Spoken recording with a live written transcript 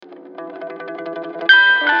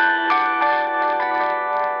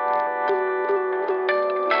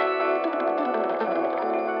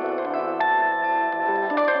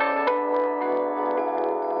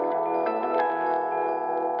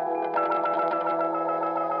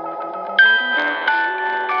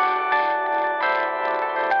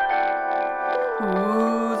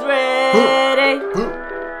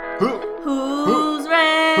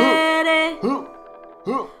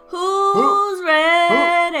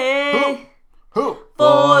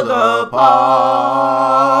Lord.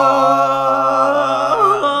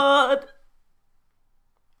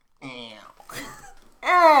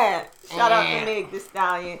 Shout out to Meg Thee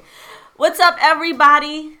Stallion. What's up,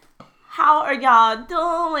 everybody? How are y'all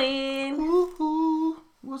doing? Woo-hoo.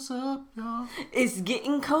 What's up, y'all? It's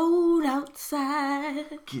getting cold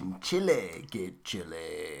outside. Getting chilly. Get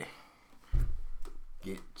chilly.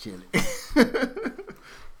 Get chilly.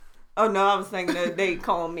 Oh no, I was thinking that they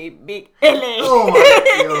call me Big Ellie. Oh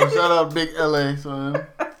my, yo, shout out Big LA, son.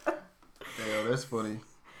 Damn, that's funny.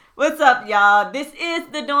 What's up, y'all? This is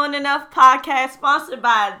the Doing Enough podcast, sponsored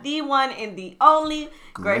by the one and the only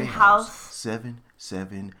Great House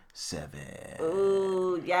 777.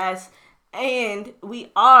 Ooh, yes. And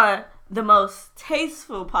we are the most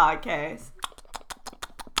tasteful podcast.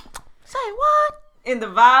 Say what? And the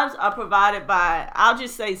vibes are provided by, I'll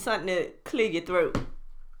just say something to clear your throat.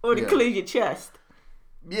 Or to clear your chest.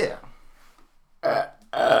 Yeah.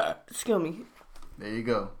 Excuse me. There you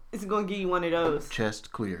go. It's going to give you one of those.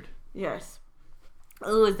 Chest cleared. Yes.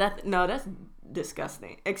 Oh, is that... No, that's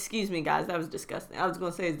disgusting. Excuse me, guys. That was disgusting. I was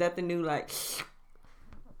going to say, is that the new, like...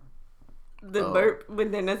 The burp?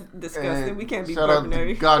 But then that's disgusting. And we can't be shout out burping.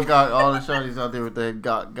 to Got all the shorties out there with that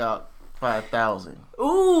got 5,000.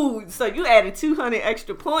 Ooh, so you added 200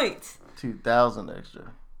 extra points. 2,000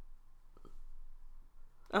 extra.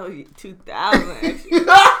 Oh, 2,000 extra.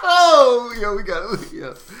 Oh, yo, we got it.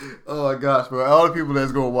 Yeah. Oh my gosh, bro! All the people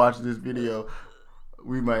that's gonna watch this video,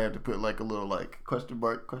 we might have to put like a little like question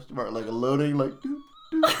mark, like a loading, like.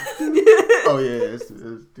 Oh yeah, it's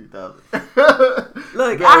 2,000.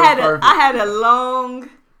 Look, I had a long.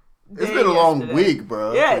 It's been a long week,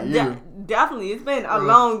 bro. Yeah, definitely. It's been a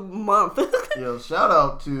long month. Yo, shout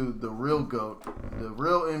out to the real GOAT, the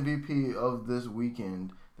real MVP of this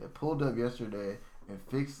weekend that pulled up yesterday and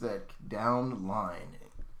fix that down line.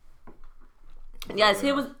 Yes,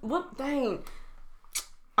 he was. What? Dang.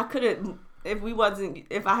 I could have,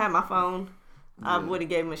 if I had my phone, I would have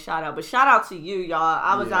gave him a shout out. But shout out to you, y'all.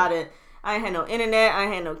 I was I ain't had no internet. I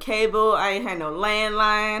ain't had no cable. I ain't had no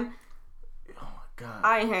landline. Oh my God.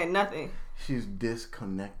 I ain't had nothing. She's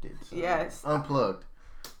disconnected. So. Yes.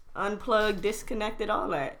 Unplugged, disconnected, all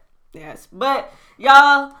that. Yes. But,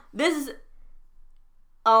 y'all, this is...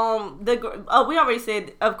 we already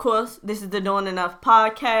said, of course, this is the Doing Enough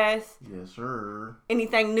podcast. Yes, sir.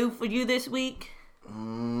 Anything new for you this week?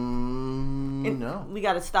 No. We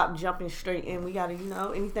got to stop jumping straight in. We got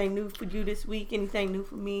to, anything new for you this week? Anything new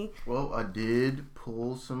for me? Well, I did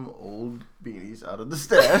pull some old beanies out of the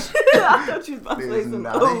stash. I thought you was about to say some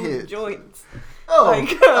old joints. Oh,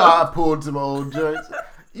 I pulled some old joints.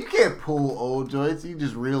 You can't pull old joints. You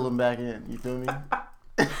just reel them back in. You feel me?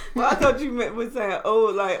 Well, I thought you was saying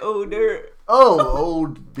old, like older. Oh,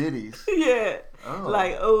 old biddies. Yeah,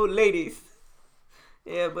 like old ladies.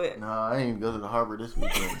 Yeah, but no, I ain't even go to the harbor this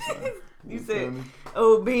weekend. So. You said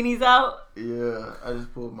old beanies out? Yeah, I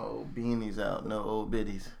just pulled my old beanies out. No old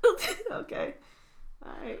biddies. Okay,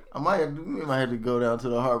 all right. We might have to go down to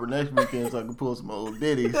the harbor next weekend so I can pull some old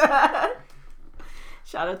biddies.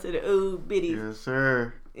 Shout out to the old biddies. Yes,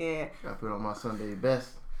 sir. Yeah. I put on my Sunday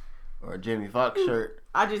best or a Jamie Foxx shirt.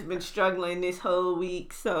 I just been struggling this whole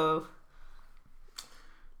week, so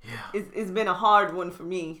yeah, it's been a hard one for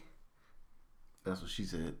me. That's what she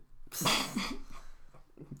said.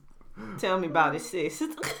 Tell me about it, sis.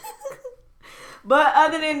 But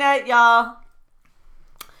other than that, y'all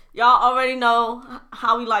already know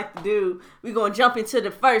how we like to do. We're gonna jump into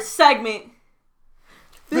the first segment.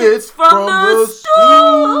 Fits from the stew.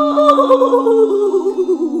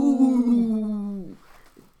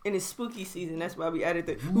 And it's spooky season. That's why we added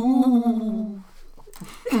the ooh.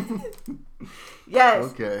 Yes.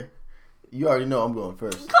 Okay. You already know I'm going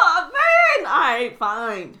first. God, man. All right,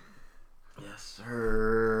 fine. Yes,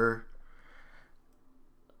 sir.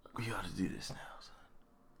 We ought to do this now, son.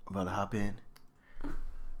 I'm about to hop in,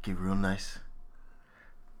 get real nice,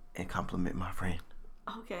 and compliment my friend.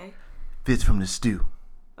 Okay. Fits from the stew.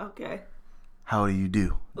 Okay. How do you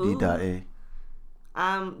do, D.A?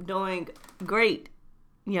 I'm doing great,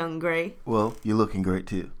 young Gray. Well, you're looking great,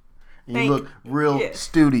 too. And Thank you look real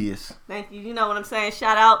studious. Thank you. You know what I'm saying?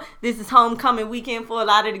 Shout out. This is homecoming weekend for a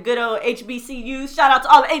lot of the good old HBCUs. Shout out to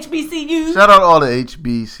all the HBCUs. Shout out all the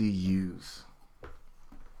HBCUs.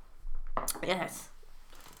 Yes.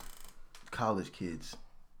 College kids.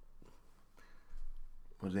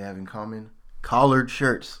 What do they have in common? Collared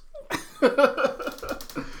shirts.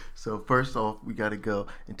 So first off, we got to go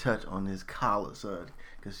and touch on this collar, son.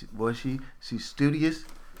 Because she's studious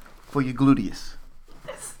for your gluteus.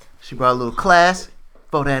 She brought a little class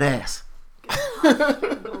for that ass.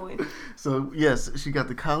 So yes, she got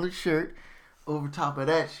the collared shirt. over top of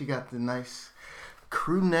that, she got the nice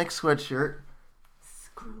crew neck sweatshirt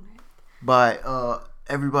Screw it. by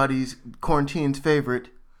everybody's quarantine's favorite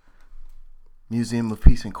Museum of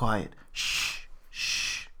Peace and Quiet. Shh,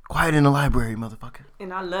 shh, quiet in the library, motherfucker.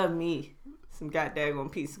 And I love me some goddamn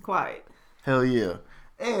peace and quiet. Hell yeah.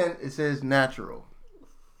 And it says natural.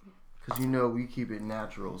 Because you know we keep it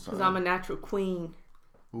natural, son. Because I'm a natural queen.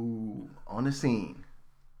 Ooh, on the scene.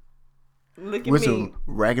 Look at With me. some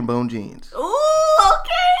rag and bone jeans. Ooh,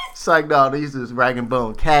 okay. Psych dog, these is rag and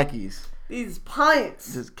bone khakis. These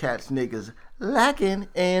pints. Just catch niggas lacking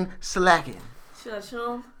and slacking. Should I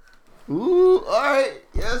show 'em? Ooh, alright.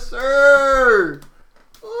 Yes, sir.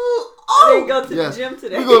 Ooh, I didn't go to the gym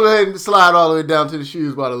today. We're going to go ahead and slide all the way down to the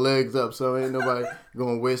shoes while the legs up, so ain't nobody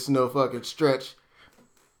going to waste no fucking stretch.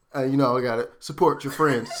 You know, I got to support your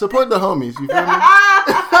friends. Support the homies, you feel me?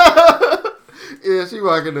 Yeah, she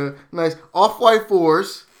rocking the nice off-white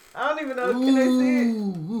 4s. I don't even know. Can they see it?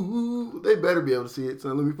 Ooh, they better be able to see it. So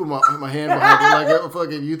let me put my hand behind it like a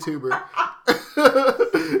fucking YouTuber.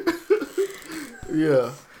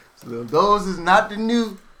 Yeah. So those is not the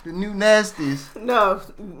new nasties. No,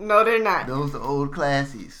 they're not. Those the old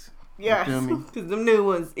classies. Yes, You feel me? because them new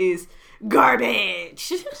ones is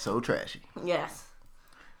garbage. So trashy. Yes.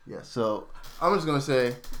 Yeah, so I'm just gonna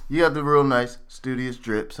say you got the real nice studious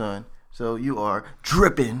drip, son. So you are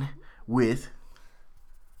dripping with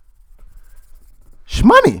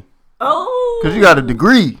shmoney. Oh. Cause you got a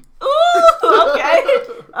degree. Ooh,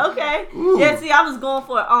 okay. Ooh. Yeah, see, I was going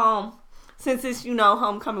for since it's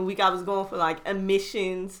homecoming week, I was going for like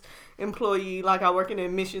admissions employee, like I work in the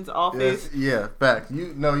admissions office. Yes, yeah, fact.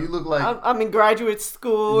 You look like I'm in graduate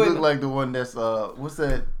school. you look like the one that's what's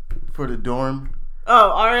that for the dorm? Oh,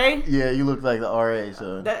 RA. Yeah, you look like the RA.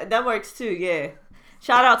 So That works too. Yeah.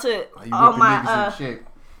 Shout out to you all whipping my niggas in shape.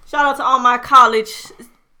 shout out to all my college,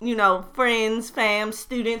 friends, fam,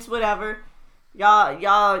 students, whatever.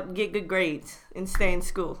 Y'all get good grades and stay in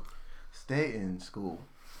school. Stay in school.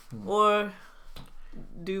 Or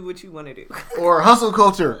do what you want to do. Or hustle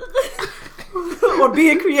culture. Or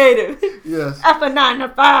being creative. Yes. F a 9 to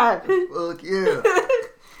 5. Fuck yeah.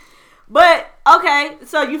 But, okay,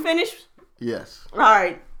 so you finished? Yes.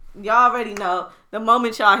 Alright. Y'all already know the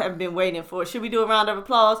moment y'all have been waiting for. Should we do a round of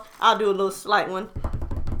applause? I'll do a little slight one.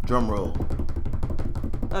 Drum roll.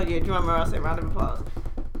 Oh yeah, drummer, I'll say round of applause.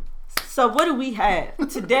 So what do we have?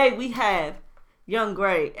 Today we have Young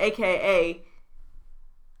Gray, aka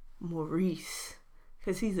Maurice.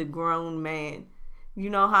 Cause he's a grown man. You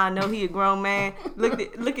know how I know he a grown man? Look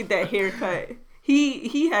at that haircut.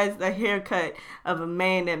 He has the haircut of a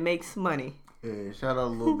man that makes money. Yeah, shout out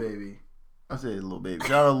to Lil Baby. I said Lil Baby.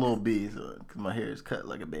 Shout out to Lil B, because my hair is cut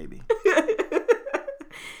like a baby.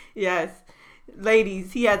 Yes.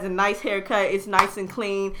 Ladies, he has a nice haircut. It's nice and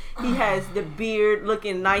clean. He has the beard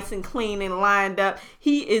looking nice and clean and lined up.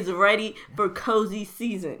 He is ready for cozy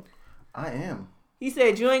season. I am. He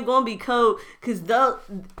said, you ain't gonna be cold because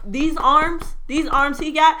these arms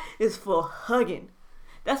he got is for hugging.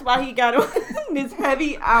 That's why he got on this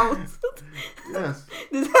heavy ounce. Yes.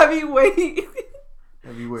 This heavyweight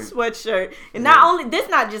sweatshirt. And not only this,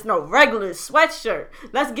 not just no regular sweatshirt.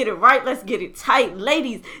 Let's get it right. Let's get it tight.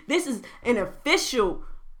 Ladies, this is an official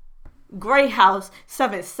Gray House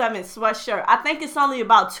 7-7 sweatshirt. I think it's only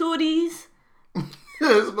about 2 of these.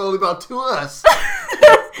 It's only about 2 of us.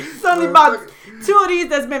 It's only about 2 of these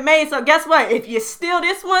that's been made. So guess what? If you steal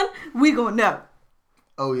this one, we gonna know.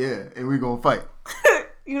 Oh yeah, and we gonna fight.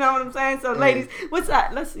 You know what I'm saying? So ladies, what's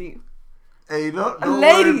that? Let's see. Hey, don't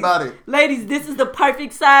worry about it. Ladies, this is the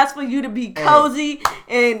perfect size for you to be cozy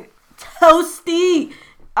and toasty.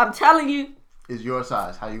 I'm telling you. It's your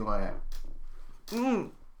size. How you gonna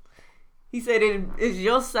act? He said it is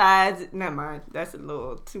your size. Never mind. That's a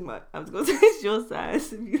little too much. I was going to say it's your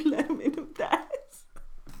size if you let him in them thighs.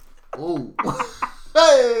 Oh.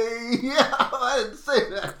 Hey, yeah, I didn't say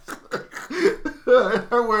that.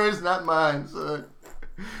 Her words, not mine, son.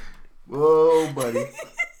 Whoa, buddy.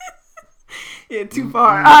 Yeah, too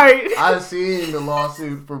far. All right. I seen the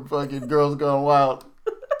lawsuit from fucking Girls Gone Wild.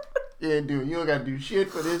 Yeah, dude, you don't gotta do shit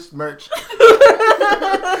for this merch.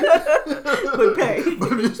 But pay. But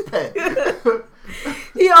just pay.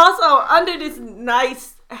 He also, under this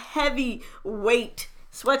nice, heavy weight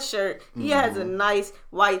sweatshirt, he has a nice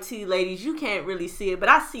white tee, ladies. You can't really see it, but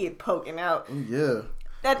I see it poking out. Yeah.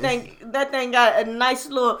 That thing got a nice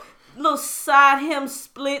little side hem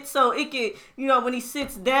split, so it can, when he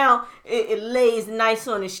sits down, it lays nice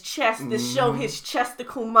on his chest to show his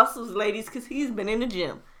chesticle muscles, ladies, because he's been in the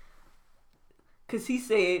gym. Because he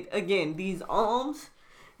said, again, these arms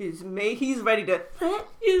is made, he's ready to let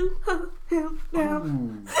you hold him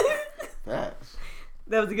down. Facts.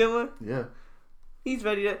 That was a good one? Yeah. He's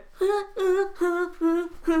ready to.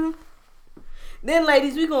 Then,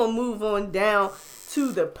 ladies, we're going to move on down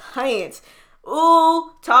to the pants.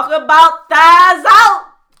 Ooh, talk about thighs out.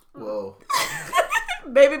 Whoa.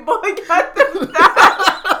 Baby boy got them thighs.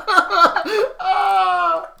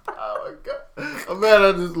 Oh my God. I'm mad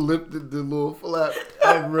I just lifted the little flap.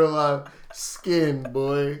 I didn't realize skin,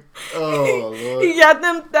 boy. Oh, Lord. He got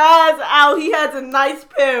them thighs out. He has a nice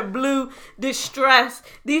pair of blue Distress.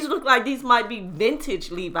 These look like these might be vintage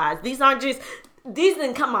Levi's. These aren't just... These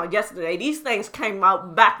didn't come out yesterday. These things came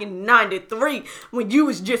out back in 93 when you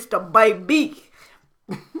was just a baby.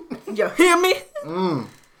 You hear me?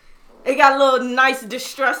 It got a little nice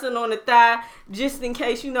distressing on the thigh, just in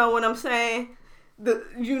case, you know what I'm saying?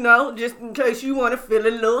 Just in case you want to feel a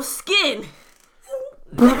little skin.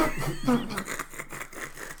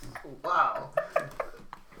 Wow.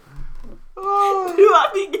 Do I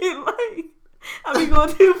be getting I be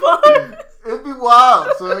going too far? It'd be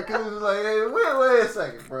wild. So it could just like, hey, wait a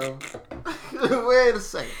second, bro. Wait a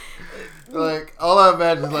second. Like, all I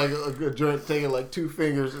imagine is like a good joint taking like 2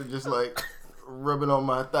 fingers and just like rubbing on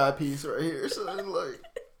my thigh piece right here. So it's like.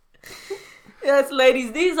 Yes,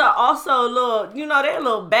 ladies, these are also a little, they're a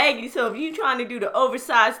little baggy. So if you trying to do the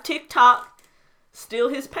oversized TikTok, steal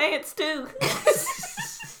his pants too.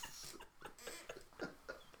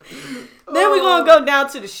 Then we're going to go down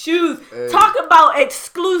to the shoes. Hey. Talk about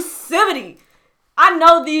exclusivity. I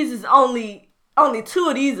know these is only 2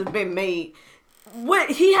 of these have been made. What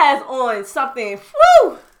he has on something,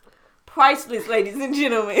 priceless, ladies and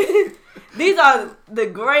gentlemen. These are the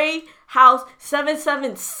Gray House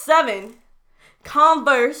 777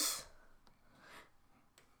 Converse.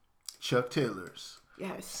 Chuck Taylors.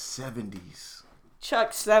 Yes. 70s.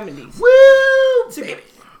 Chuck 70s. Woo! Baby.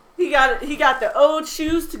 He got the old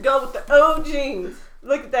shoes to go with the old jeans.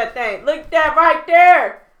 Look at that thing. Look at that right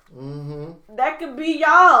there. Mm-hmm. That could be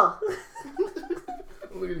y'all.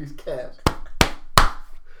 Look at these cats.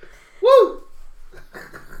 Woo!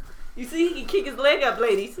 You see, he can kick his leg up,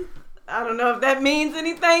 ladies. I don't know if that means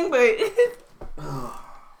anything, but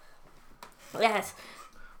yes.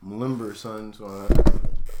 I'm limber, son. So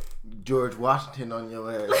George Washington on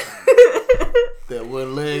your ass. That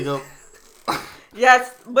one leg up.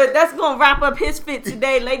 Yes, but that's going to wrap up his fit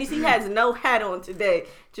today. Ladies, he has no hat on today,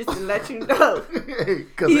 just to let you know.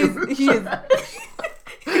 Because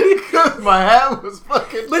my hat was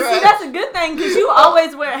fucking But trash. see, that's a good thing, because you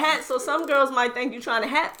always wear a hat, so some girls might think you're trying to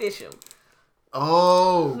hatfish them.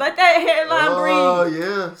 Oh. Let that hairline breathe. Oh,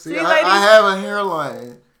 yeah. See, ladies, I have a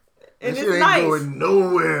hairline. And shit it's ain't nice. going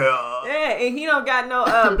nowhere. Yeah, and he don't got no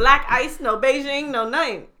black ice, no Beijing, no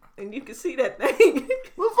nothing. And you can see that thing.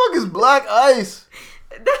 What the fuck is black ice?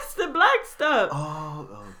 That's the black stuff.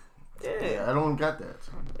 Oh. Yeah. I don't got that.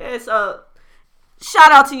 Yeah, so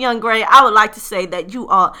shout out to Young Gray. I would like to say that you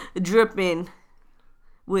are dripping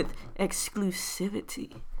with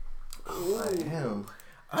exclusivity. I am.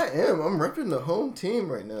 I'm repping the home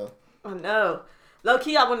team right now. I know. Low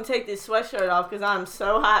key, I want to take this sweatshirt off because I'm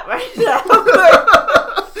so hot right now.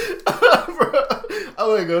 I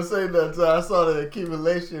wasn't going to say that until I saw the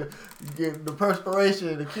accumulation, the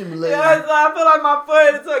perspiration accumulating. Yeah, so I feel like my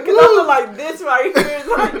foot, because I feel like this right here is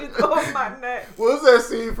like just on my neck. What was that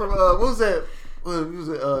scene from, what was that? What was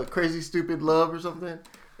it, Crazy Stupid Love or something?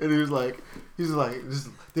 And he was like,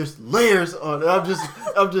 there's layers on it.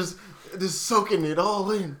 I'm just soaking it all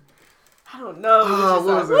in. I don't know. What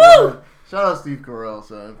was that? Shout out Steve Carell,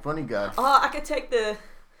 son. Funny guy. Oh, I could take the.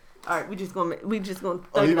 All right, we just gonna.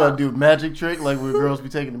 Oh, you gonna do a magic trick like when girls be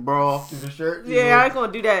taking the bra off through the shirt? Yeah, I ain't gonna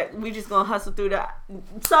do that. We just gonna hustle through that.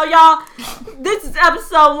 So y'all, this is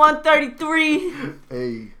episode 133.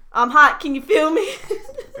 Hey. I'm hot. Can you feel me?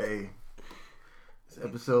 Hey. It's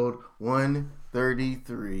episode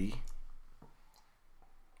 133,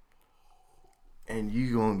 and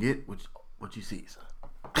you gonna get what you see, son.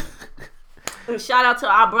 And shout out to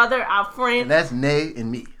our brother, our friend. And that's Nay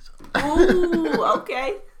and me. Ooh,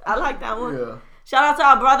 okay. I like that one. Yeah. Shout out to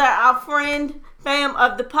our brother, our friend, fam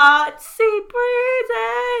of the pod, C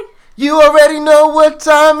Breezy. You already know what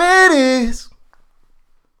time it is,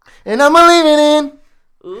 and I'ma leave it in.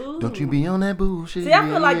 Ooh. Don't you be on that bullshit. See, I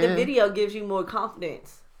feel like the video gives you more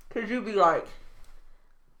confidence. Because you be like,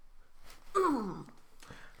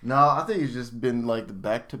 No, I think it's just been like the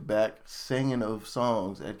back-to-back singing of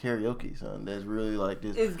songs at karaoke, son. That's really like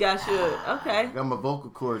this. It's got you. Okay. Got my vocal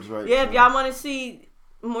cords right. Yeah, son. if y'all want to see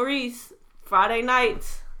Maurice Friday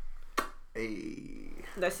nights. Hey.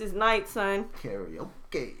 That's his night, son.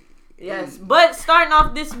 Karaoke. Yes. But starting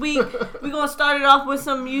off this week, we're going to start it off with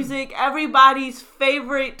some music. Everybody's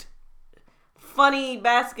favorite funny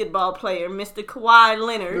basketball player, Mr. Kawhi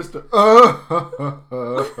Leonard.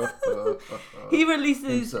 He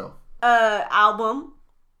releases album,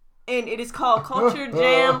 and it is called Culture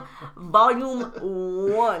Jam Volume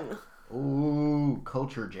 1. Ooh,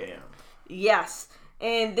 Culture Jam. Yes.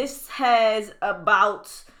 And this has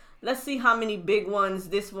about, let's see how many big ones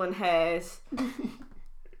this one has.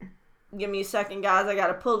 Give me a second, guys. I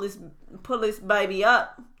gotta pull this baby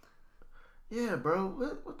up. Yeah, bro.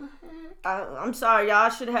 What the heck? I'm sorry, y'all. I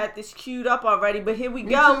should have had this queued up already, but here we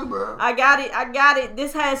go. Too, bro. I got it.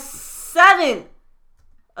 This has 7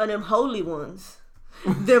 of them holy ones.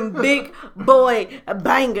 Them big boy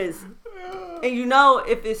bangers. And you know,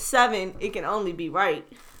 if it's 7, it can only be right.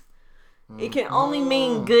 It can only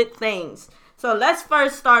mean good things. So let's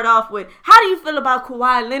first start off with, how do you feel about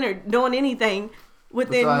Kawhi Leonard doing anything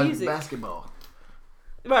within besides music? Basketball.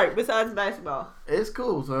 Right, besides basketball. It's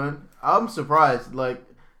cool, son. I'm surprised, like,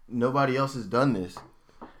 nobody else has done this.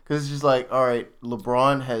 Because it's just like, all right,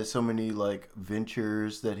 LeBron has so many, like,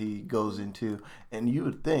 ventures that he goes into. And you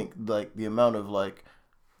would think, like, the amount of, like,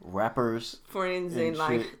 rappers. Friends and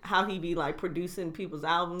like, how he be, like, producing people's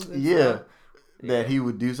albums and stuff. Yeah. That he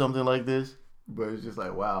would do something like this. But it's just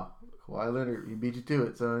like, wow. Kawhi Leonard, he beat you to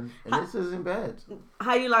it, son. And this isn't bad.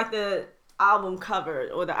 How you like the album cover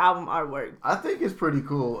or the album artwork? I think it's pretty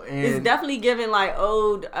cool, and it's definitely giving like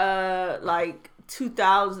old like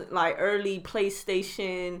 2000, like early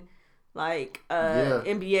PlayStation, like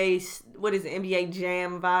NBA, what is it, NBA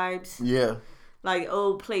Jam vibes. Yeah, like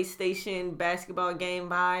old PlayStation basketball game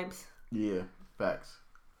vibes. Yeah, facts.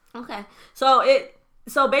 Okay,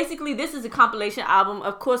 so basically this is a compilation album.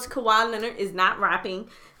 Of course, Kawhi Leonard is not rapping.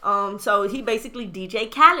 So he basically DJ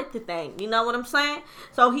Khaled the thing. You know what I'm saying?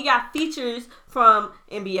 So he got features from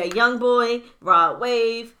NBA Youngboy, Rod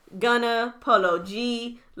Wave, Gunna, Polo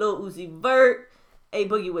G, Lil Uzi Vert, A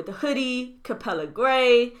Boogie with the Hoodie, Capella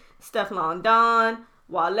Gray, Stefflon Don,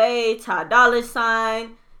 Wale, Ty Dolla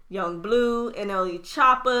 $ign, Young Blue, NLE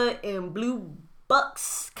Choppa, and Blue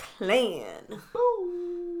Bucks Clan.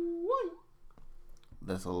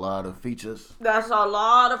 That's a lot of features.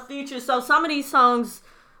 So some of these songs,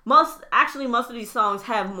 most of these songs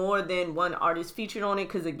have more than one artist featured on it,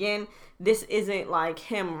 because again, this isn't like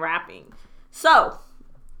him rapping. So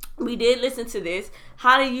we did listen to this.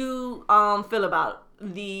 How do you feel about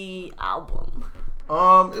the album?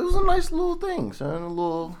 It was a nice little thing, son. A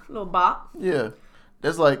little bop. Yeah.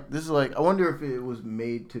 This is like, I wonder if it was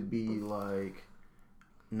made to be like,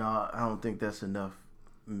 I don't think that's enough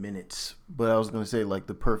minutes. But I was gonna say like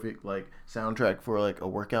the perfect like soundtrack for like a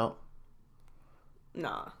workout.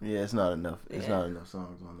 Nah. Yeah, it's not enough. It's not enough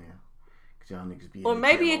songs on there. Y'all niggas be. Or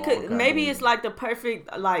maybe it could. Maybe it's like the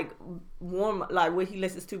perfect like warm, like what he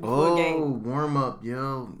listens to before the game. Oh, warm up,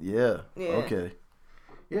 yo. Yeah. Okay.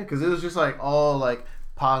 Yeah, because it was just like all like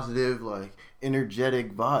positive, like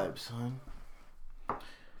energetic vibes, son.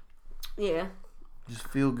 Yeah. Just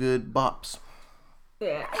feel good bops.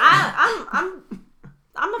 Yeah,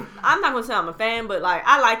 I'm not gonna say I'm a fan, but like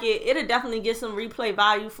I like it. It'll definitely get some replay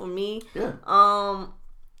value for me. Yeah.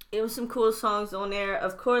 It was some cool songs on there.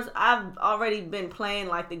 Of course, I've already been playing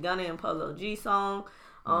like the Gunna and Polo G song.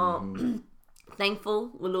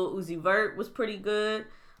 Thankful with Lil Uzi Vert was pretty good.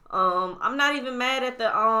 I'm not even mad at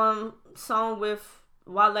the song with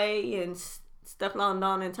Wale and Stefflon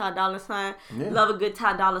Don and Ty Dolla $ign. Yeah. Love a good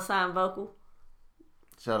Ty Dolla $ign vocal.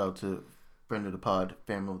 Shout out to friend of the pod,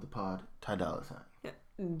 family of the pod, Ty Dolla $ign. Yeah.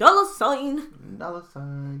 Dollar sign. Dollar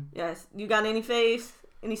sign. Yes. You got any faves?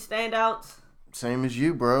 Any standouts? Same as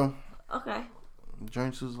you, bro. Okay.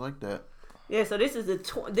 Joints was like that. Yeah, so this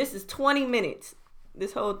is 20 minutes.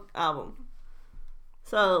 This whole album.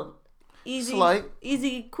 So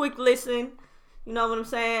easy, quick listen. You know what I'm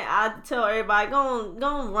saying? I tell everybody, go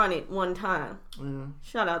on run it one time. Yeah.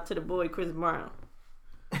 Shout out to the boy Chris Brown.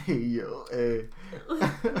 Hey yo, hey.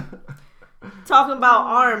 Talking about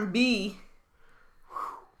R&B.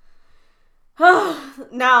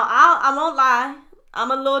 Now I won't lie. I'm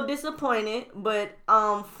a little disappointed, but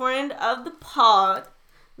friend of the pod,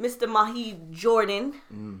 Mr. Mahid Jordan,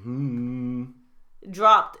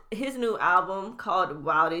 dropped his new album called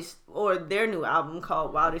their new album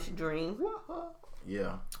called Wildish Dream.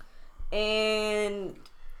 Yeah. And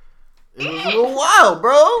it was a little wild,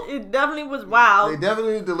 bro. It definitely was wild. They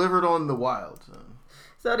definitely delivered on the wild, son.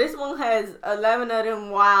 So this one has 11 of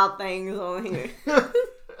them wild things on here.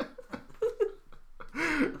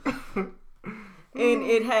 And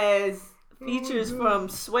it has features from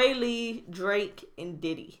Sway Lee, Drake, and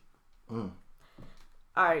Diddy. All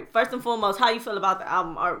right. First and foremost, how you feel about the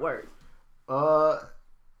album artwork?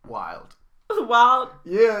 Wild. Wild.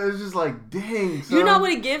 Yeah, it's just like, dang, son. You know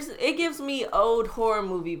what it gives? It gives me old horror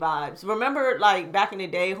movie vibes. Remember, like, back in the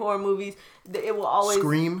day, horror movies, it will always...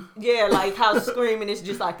 Scream? Yeah, like how Scream, and it's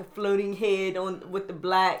just like the floating head on with the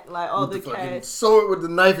black, like all with the fucking cast. sword with the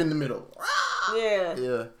knife in the middle. Yeah.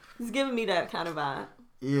 Yeah. It's giving me that kind of vibe.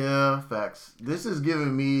 Yeah, facts. This is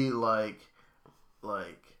giving me, like...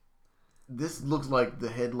 This looks like the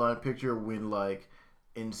headline picture when, like,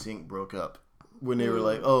 NSYNC broke up. When they were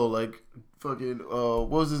like, oh, like, fucking, what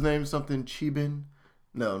was his name? Something Chibin?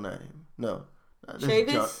 No, not him. No.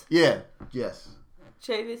 Chavis? Yeah. Yes.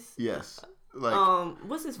 Chavis? Yes. Like,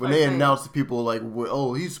 what's his first when they name? announced to people, like,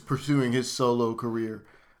 oh, he's pursuing his solo career.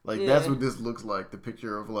 Like, that's what this looks like. The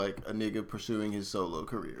picture of, like, a nigga pursuing his solo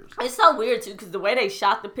career. It's so weird, too, because the way they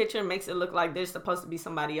shot the picture makes it look like there's supposed to be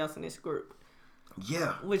somebody else in this group.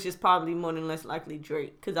 Yeah. Which is probably more than less likely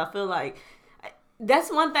Drake. Because I feel like...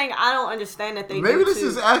 That's one thing I don't understand that they do. Maybe this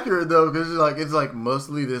is accurate though, because it's like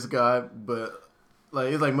mostly this guy, but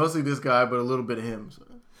like it's like mostly this guy, but a little bit of him. So.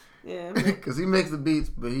 Yeah, because he makes the beats,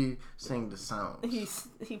 but he sings the sounds.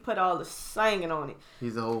 He put all the singing on it.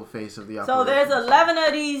 He's the whole face of the operation. So there's 11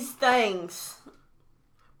 of these things.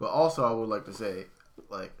 But also, I would like to say,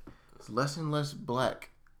 like, it's less and less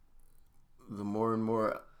black the more and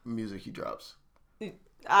more music he drops.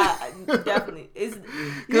 I definitely. Because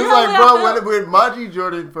like, bro, when Majid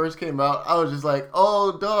Jordan first came out, I was just like,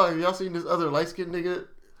 oh, dog, y'all seen this other light-skinned nigga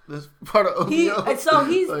that's part of OVO? So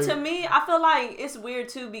he's, like, to me, I feel like it's weird,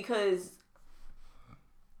 too, because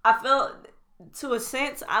I feel, to a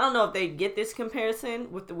sense, I don't know if they get this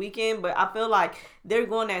comparison with The Weeknd, but I feel like they're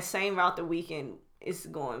going that same route The Weeknd is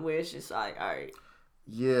going, where it's just like, all right.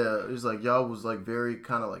 Yeah, it's like, y'all was, like, very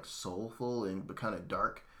kind of, like, soulful but kind of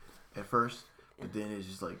dark at first. But then it's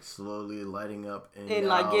just like slowly lighting up and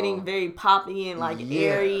like getting very poppy and like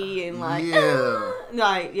airy and like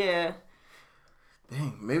yeah.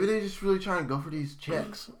 Dang, maybe they just really trying to go for these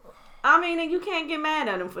checks. I mean, and you can't get mad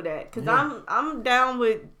at them for that because I'm down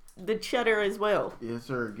with the cheddar as well. Yes,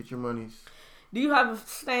 sir. Get your monies. Do you have a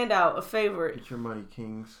standout, a favorite? Get your money,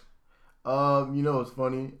 kings. You know what's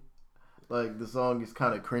funny? Like the song is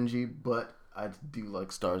kind of cringy, but I do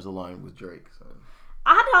like Stars Align with Drake. So.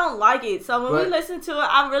 I don't like it. So when we listen to it,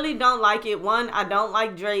 I really don't like it. One, I don't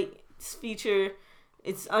like Drake's feature.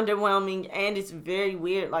 It's underwhelming and it's very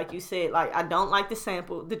weird, like you said. Like, I don't like the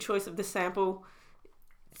sample, the choice of the sample,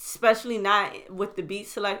 especially not with the beat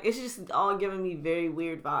select. It's just all giving me very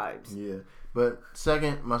weird vibes. Yeah. But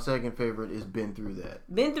my second favorite is Been Through That.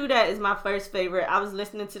 Been Through That is my first favorite. I was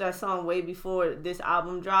listening to that song way before this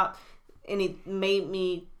album dropped, and it made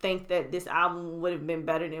me think that this album would have been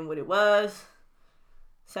better than what it was.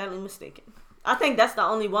 Sadly mistaken. I think that's the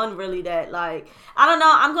only one really that, like, I don't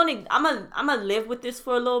know. I'm gonna live with this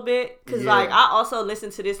for a little bit because like I also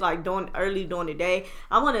listen to this like during the day.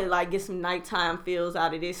 I want to like get some nighttime feels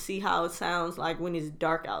out of this. See how it sounds like when it's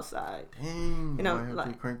dark outside. Dang, you know, might have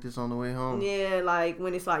like to crank this on the way home. Yeah, like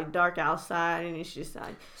when it's like dark outside and it's just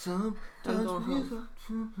like sometimes I'm going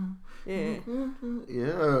home. Yeah.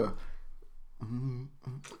 Yeah.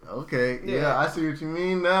 Okay. Yeah, I see what you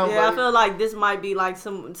mean now. Yeah, buddy. I feel like this might be like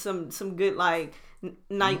some good like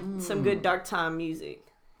night, some good dark time music.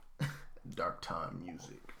 Dark time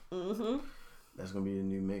music. Mm-hmm. That's gonna be the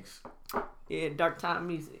new mix. Yeah, dark time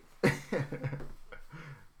music. Yeah,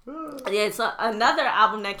 it's another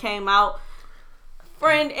album that came out.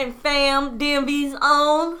 Friend and Fam, DMV's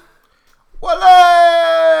own.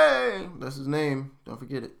 Wale! That's his name. Don't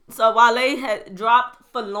forget it. So Wale had dropped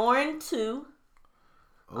Forlorn 2.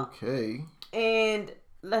 Okay. And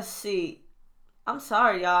let's see. I'm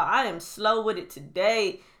sorry, y'all. I am slow with it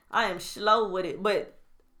today. But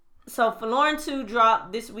so Forlorn 2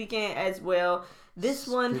 dropped this weekend as well. This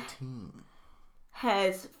one 15.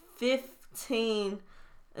 has 15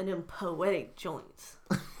 of them poetic joints.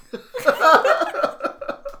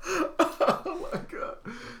 Oh my god.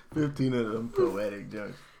 15 of them poetic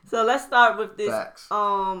joints. So let's start with this Facts.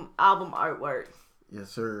 album artwork.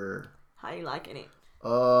 Yes, sir. How you liking it?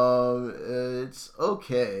 It's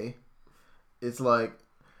okay. It's like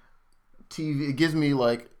TV. It gives me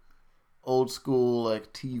like old school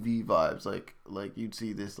like TV vibes. Like you'd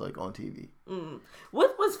see this like on TV.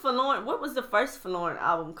 What was Forlorn? What was the first Forlorn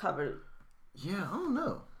album cover? Yeah, I don't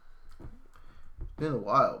know. It's been a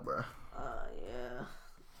while, bro. Yeah.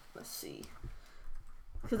 Let's see.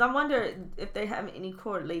 Because I wonder if they have any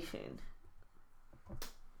correlation.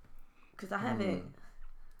 Because I haven't.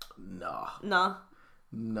 Nah,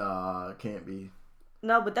 it can't be.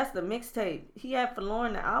 No, but that's the mixtape. He had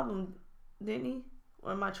Forlorn the album, didn't he?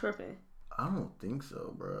 Or am I tripping? I don't think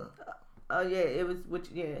so, bro. Oh yeah, it was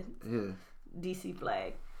Yeah. Yeah. DC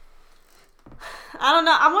Flag. I don't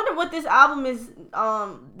know. I wonder what this album is.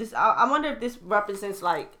 I wonder if this represents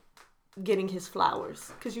like getting his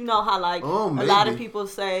flowers, because you know how like a lot of people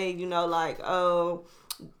say, you know, like, oh,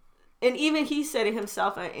 and even he said it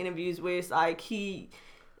himself in interviews where it's like he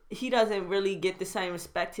doesn't really get the same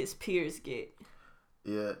respect his peers get.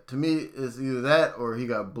 Yeah, to me, it's either that or he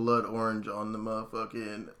got blood orange on the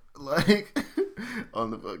motherfucking, like, on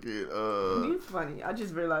the fucking, You funny. I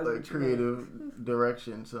just realized like, creative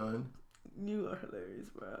direction, son. You are hilarious,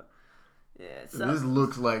 bro. Yeah, so this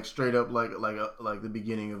looks like straight up like the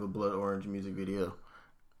beginning of a blood orange music video.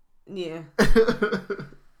 Yeah.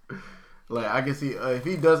 Like, I can see, if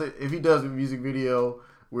he does a music video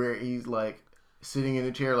where he's, like, sitting in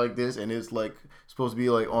a chair like this, and it's like supposed to be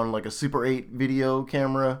like on like a Super 8 video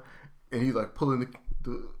camera, and he's like pulling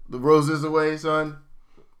the roses away, son.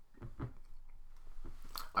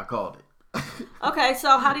 I called it. Okay,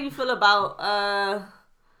 so how do you feel about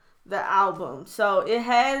the album? So it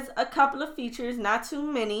has a couple of features, not too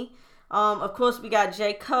many. Of course, we got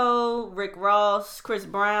J. Cole, Rick Ross, Chris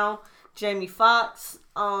Brown, Jamie Foxx,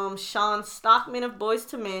 Sean Stockman of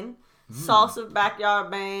Boyz II Men, Sauce of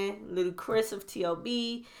Backyard Band, Little Chris of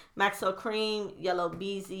T.O.B., Maxo Cream, Yellow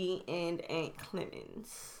Beezy, and Ant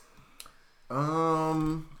Clemens.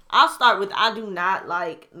 I'll start with I do not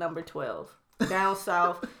like number 12. Down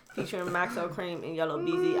South featuring Maxo Cream and Yellow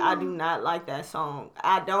Beezy. I do not like that song.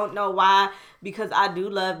 I don't know why, because I do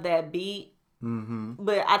love that beat. Mm-hmm.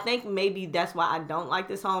 But I think maybe that's why I don't like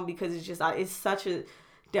the song, because it's just like, it's such a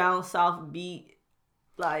down south beat.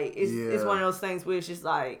 Like, it's one of those things where it's just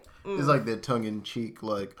like... It's like that tongue-in-cheek,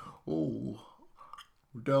 like, oh,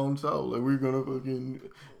 down south, like, we're gonna fucking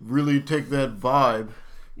really take that vibe.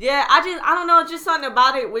 Yeah, I don't know, just something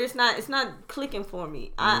about it where it's not clicking for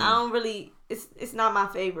me. I don't really, it's not my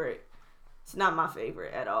favorite. It's not my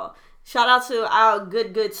favorite at all. Shout out to our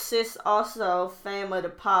good sis, also, fam of the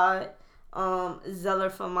pod,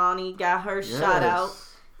 Zeller Famani, got her shout out.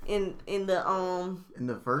 In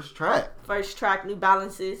the first track, New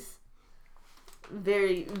Balances,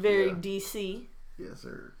 very DC. Yes,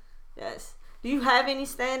 sir. Yes. Do you have any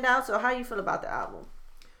standouts, or how you feel about the album?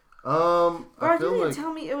 Bro, you didn't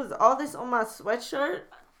tell me it was all this on my sweatshirt.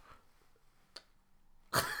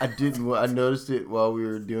 I didn't. I noticed it while we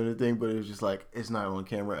were doing the thing, but it was just like, it's not on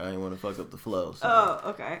camera. I didn't want to fuck up the flow. So. Oh,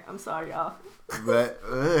 okay. I'm sorry, y'all. But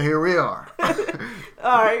here we are.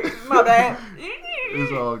 All right, my bad.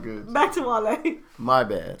 It's all good. Back to Wale. My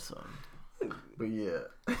bad, son. But yeah,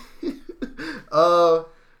 it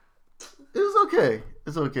was okay.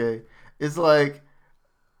 It's okay. It's like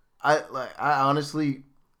I honestly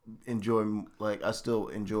enjoy, like, I still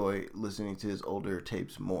enjoy listening to his older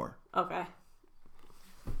tapes more. Okay.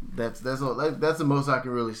 That's all. That's the most I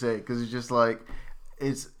can really say, because it's just like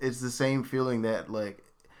it's the same feeling that, like,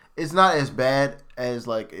 it's not as bad as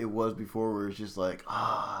like it was before, where it's just like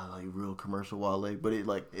like real commercial Wale, but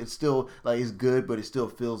it's still like, it's good, but it still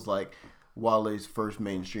feels like Wale's first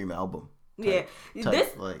mainstream album. It's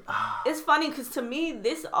funny because to me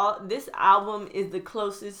this album is the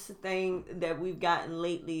closest thing that we've gotten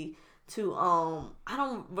lately to I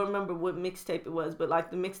don't remember what mixtape it was, but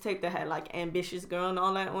like the mixtape that had like Ambitious Girl and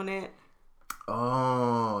all that on it.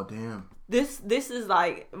 Oh damn! This is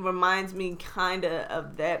like, reminds me kind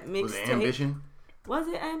of that mixtape. Was it Ambition? Was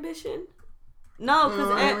it Ambition? No,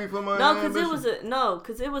 because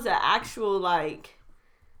it was an actual like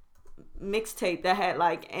mixtape that had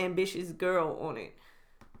like Ambitious Girl on it.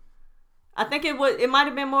 I think it might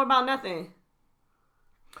have been More About Nothing.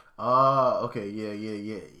 Okay,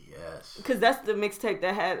 yes. Because that's the mixtape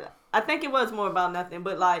that had, I think it was More About Nothing,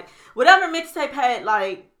 but like whatever mixtape had,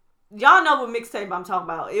 like, y'all know what mixtape I'm talking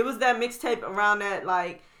about. It was that mixtape around that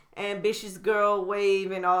like Ambitious Girl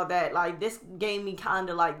wave and all that. Like, this gave me kind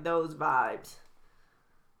of like those vibes.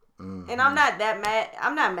 Mm-hmm. And I'm not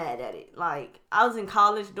mad at it. Like, I was in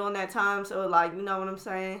college during that time, so like, you know what I'm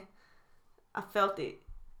saying? I felt it.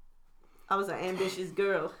 I was an ambitious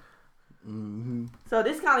girl. Mm-hmm. So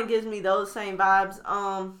this kind of gives me those same vibes.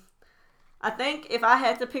 I think if I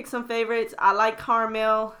had to pick some favorites, I like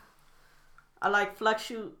Carmel. I like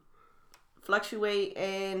Fluctuate,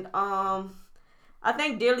 and I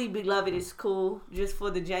think Dearly Beloved is cool, just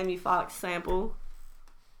for the Jamie Foxx sample.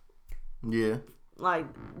 Yeah. Like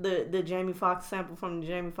the Jamie Foxx sample from the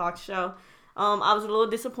Jamie Foxx show. I was a little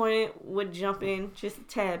disappointed with Jumpin', just a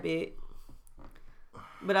tad bit,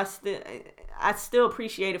 but I still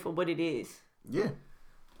appreciate it for what it is. Yeah.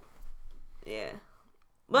 Yeah.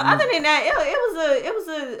 But other than that, it was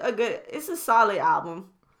a good, it's a solid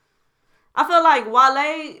album. I feel like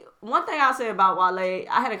Wale, one thing I'll say about Wale,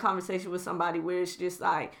 I had a conversation with somebody where it's just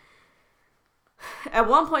like, at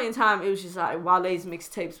one point in time, it was just like Wale's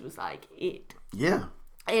mixtapes was like it. Yeah.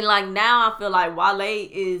 And like now I feel like Wale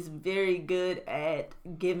is very good at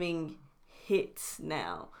giving hits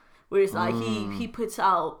now. Where it's like he puts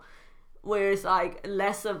out where it's like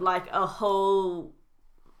less of like a whole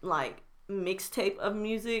like mixtape of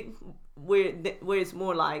music where it's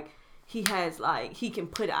more like he has like he can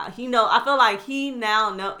put out I feel like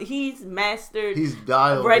he's mastered he's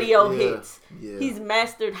dialed radio hits. He's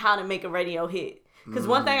mastered how to make a radio hit. Because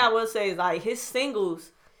one thing I will say is like his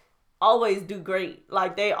singles always do great.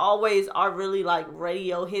 Like they always are really like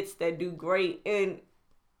radio hits that do great. And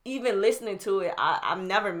even listening to it, I'm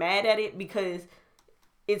never mad at it because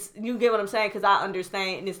it's, you get what I'm saying? Because I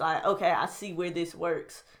understand and it's like, okay, I see where this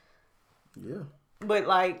works. Yeah. But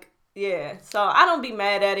like, yeah. So I don't be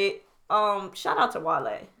mad at it. Shout out to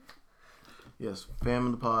Wale. Yes. Fam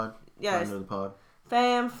of the pod. Yes. Friend of the pod.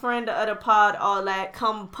 Fam, friend of the pod, all that.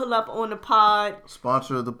 Come pull up on the pod.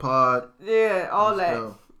 Sponsor of the pod. Yeah, all Let's that.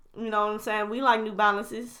 go. You know what I'm saying? We like New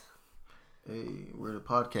Balances. Hey, we're the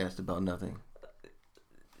podcast about nothing.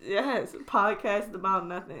 Yes, podcast about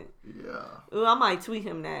nothing. Yeah. Ooh, I might tweet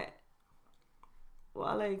him that.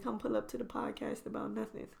 Wale, come pull up to the podcast about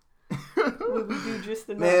nothing. What we do just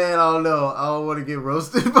enough. Man, I don't know. I don't want to get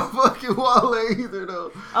roasted by fucking Wale either,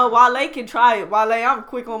 though. Oh, Wale can try it. Wale, I'm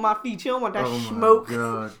quick on my feet. You don't want that smoke.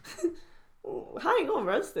 Oh, my God. How you gonna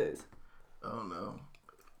roast us? I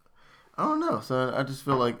don't know, son. I just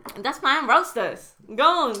feel like that's fine. Roast us. Go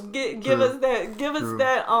on. Give us that. Give us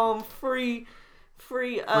that. Free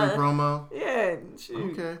promo. Yeah.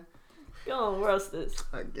 Shoot. Okay. Go on, roast us.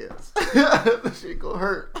 I guess that shit gonna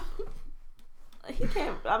hurt. He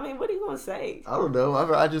can't. I mean, what are you gonna say? I don't know.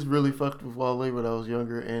 I just really fucked with Wale when I was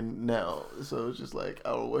younger and now, so it's just like I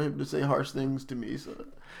don't want him to say harsh things to me,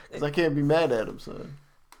 son. Because I can't be mad at him, son.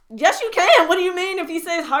 Yes, you can. What do you mean if he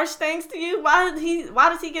says harsh things to you? Why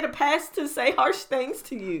does he get a pass to say harsh things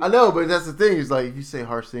to you? I know, but that's the thing. It's like if you say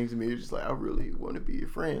harsh things to me, it's just like I really want to be your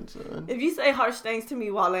friend, son. If you say harsh things to me,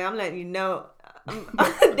 Wale, I'm letting you know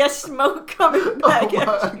there's smoke coming back Oh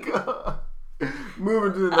at my you. God.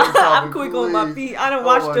 Moving to the next topic, I'm quick please. on my feet. I done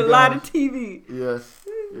watched a lot of TV. Yes.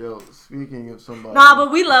 Yo, speaking of somebody. Nah,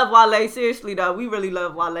 but we love Wale. Seriously though, we really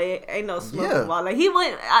love Wale. Ain't no smoke with Wale. He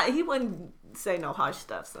wouldn't say no harsh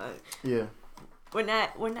stuff, son. Yeah. We're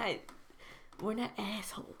not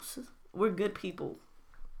assholes. We're good people.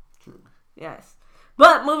 True. Yes.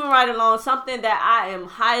 But moving right along, something that I am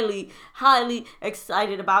highly, highly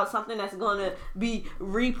excited about, something that's going to be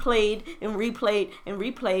replayed and replayed and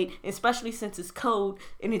replayed, especially since it's cold,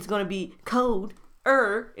 and it's going to be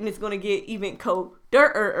cold-er, and it's going to get even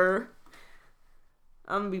colder-er.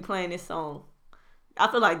 I'm going to be playing this song. I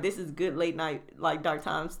feel like this is good late night, like dark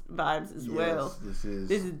times vibes as well. This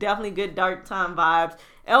is definitely good dark time vibes.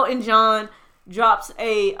 Elton John drops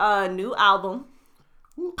a new album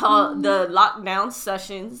called The Lockdown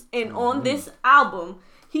Sessions, and on this album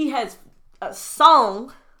he has a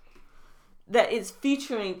song that is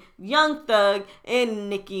featuring Young Thug and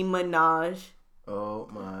Nicki Minaj. Oh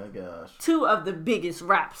my gosh. Two of the biggest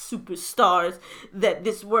rap superstars that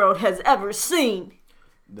this world has ever seen.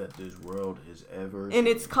 And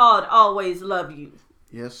it's called Always Love You.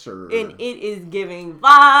 Yes, sir. And it is giving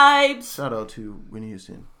vibes. Shout out to Whitney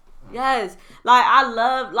Houston. Yes. Like, I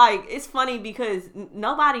love, like, it's funny because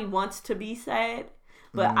nobody wants to be sad,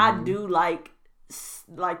 but I do like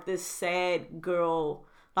this sad girl.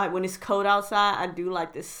 Like, when it's cold outside, I do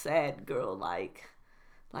like this sad girl, like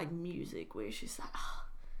music where she's like, oh,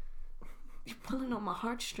 you're pulling on my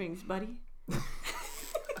heartstrings, buddy.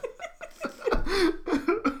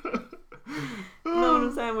 You know what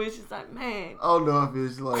I'm saying? Where she's like, man. I don't know if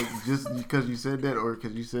it's like just because you said that or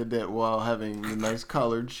because you said that while having the nice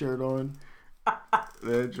collared shirt on.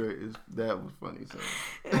 That was funny. So.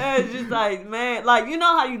 Yeah, it's just like, man, like, you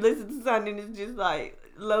know how you listen to something and it's just like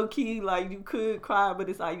low key, like you could cry, but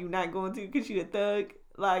it's like you're not going to because you're a thug.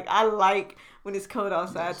 Like, I like when it's cold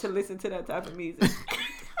outside to listen to that type of music.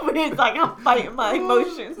 When it's like I'm fighting my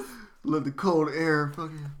emotions. Let the cold air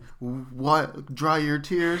fucking dry your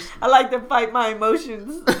tears. I like to fight my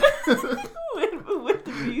emotions with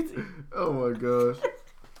the music. Oh my gosh.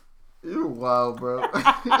 You're wild, bro.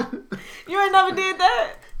 You ain't never did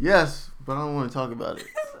that? Yes, but I don't want to talk about it.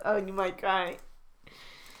 Oh, you might cry.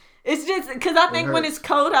 It's just because I think when it's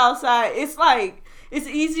cold outside, it's like, it's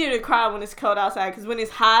easier to cry when it's cold outside because when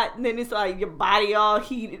it's hot, then it's like your body all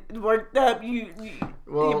heated, worked up.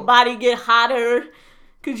 Your body get hotter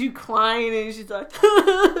because you crying and it's just like,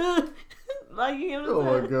 like, you know what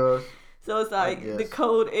I'm saying? Oh my gosh. So it's like the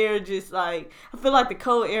cold air just like, I feel like the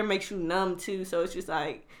cold air makes you numb too. So it's just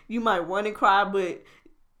like, you might want to cry, but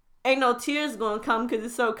ain't no tears gonna come because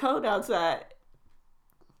it's so cold outside.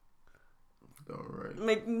 All right.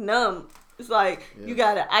 Make you numb. It's like you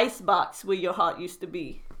got an ice box where your heart used to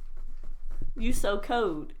be. You so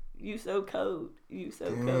cold. You so cold. You so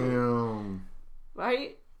cold. Damn.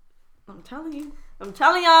 Right? I'm telling you. I'm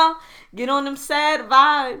telling y'all. Get on them sad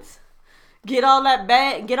vibes. Get all that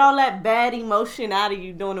bad emotion out of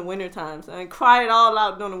you during the wintertime, son. Cry it all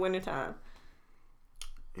out during the wintertime.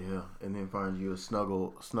 Yeah, and then find you a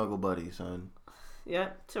snuggle buddy, son. Yeah,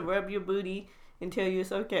 to rub your booty and tell you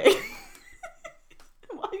it's okay.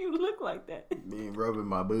 Why you look like that? Me rubbing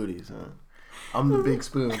my booty, son. I'm the big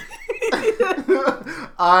spoon.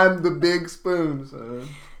 I'm the big spoon, son.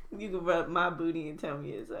 You can rub my booty and tell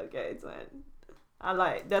me it's okay, son.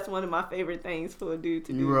 That's one of my favorite things for a dude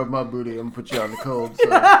to do. You rub my booty, I'm gonna put you out in the cold,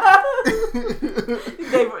 son.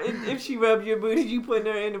 If she rubs your booty, you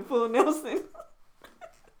putting her in the full Nelson.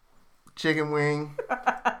 Chicken wing.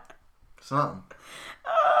 Something.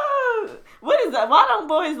 What is that? Why don't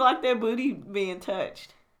boys like their booty being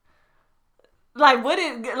touched? Like, what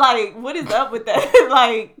is up with that?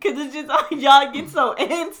 Like, cause it's just y'all get so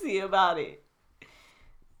antsy about it.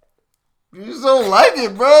 You just don't like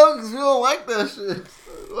it, bro. Cause you don't like that shit.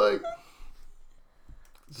 Like,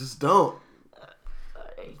 just don't.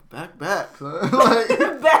 Back, son. Like,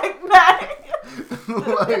 back.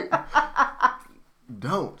 Like,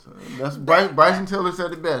 don't, son. That's Bryson Tiller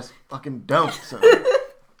said it best. Fucking don't, son.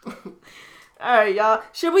 All right, y'all.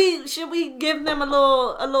 Should we give them a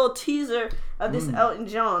little teaser of this Elton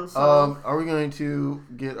John song? Are we going to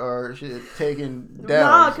get our shit taken down?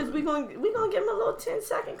 Nah, because we gonna give them a little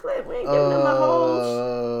 10-second clip. We ain't giving them the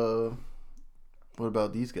whole. What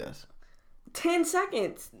about these guys? 10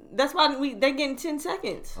 seconds. That's why they're getting 10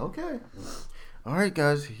 seconds. Okay. All right,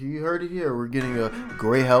 guys. You heard it here. We're getting a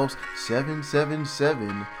Grey House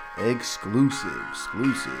 777 exclusive.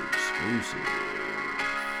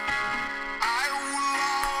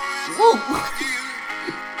 Woo!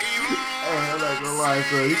 Hey, I'm not gonna lie,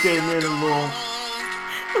 so he came in a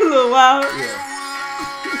little wild. Yeah.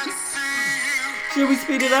 Should we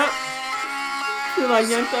speed it up? Feel like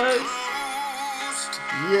Young Thug?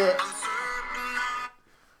 Yeah.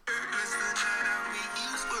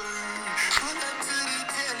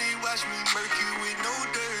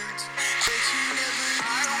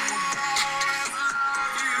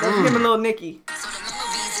 Let's give him a little Nicki.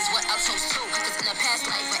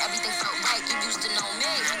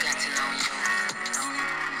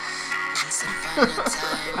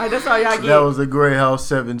 Alright, that's all y'all get. That was a Grey House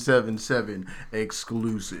 777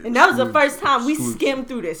 exclusive. And that was the first time we skimmed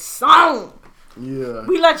through this song. Yeah.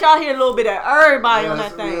 We let y'all hear a little bit of everybody on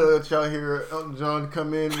that thing. We let y'all hear Elton John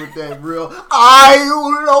come in with that real, I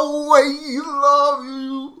will always love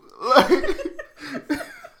you. Like,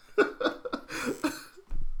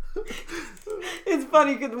 it's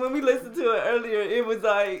funny because when we listened to it earlier, it was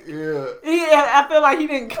like, yeah. I feel like he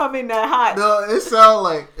didn't come in that hot. No, it sounded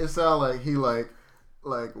like he like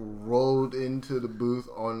rolled into the booth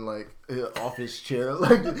on like off his chair,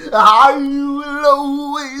 like I will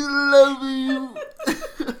always love you.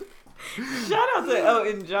 Shout out to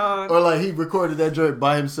Elton John. Or like he recorded that joint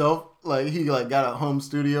by himself. Like he like got a home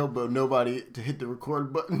studio, but nobody to hit the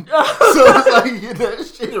record button. So it's like he hit that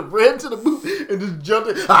shit and ran to the booth and just jumped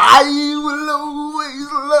in. I will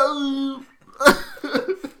always love you.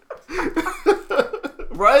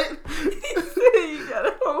 Right? He said he got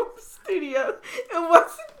a home studio and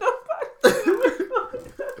wasn't nobody.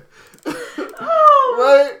 Oh.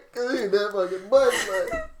 Right? Cause he hit that fucking button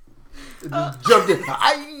like and just jumped in.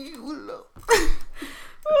 I will love.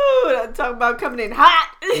 Ooh, I'm talking about coming in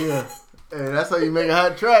hot. Yeah. And that's how you make a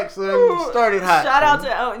hot track, son. You started hot. Shout out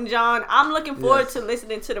to Elton John. I'm looking forward to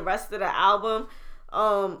listening to the rest of the album.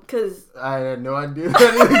 Cause I had no idea that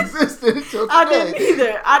it existed until today. I didn't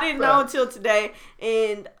either. I didn't know until today.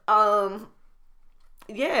 And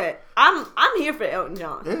yeah, I'm here for Elton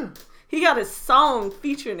John. Yeah. He got a song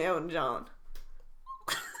featuring Elton John.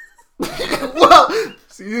 Well,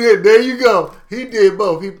 see, there you go. He did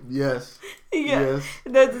both. Yes. Yes.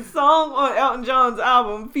 There's a song on Elton John's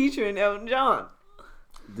album featuring Elton John.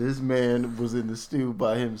 This man was in the stew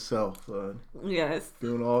by himself, son. Yes.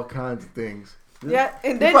 Doing all kinds of things. Yeah,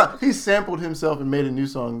 and then he sampled himself and made a new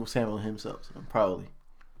song sampling himself. So probably.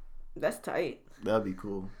 That's tight. That'd be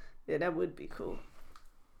cool. Yeah, that would be cool.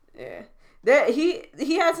 Yeah.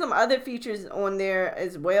 He had some other features on there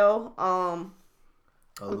as well.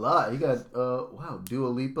 A lot. He got Dua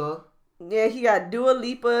Lipa. Yeah, he got Dua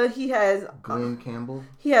Lipa. He has Glenn Campbell.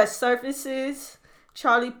 He has Surfaces,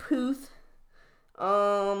 Charlie Puth,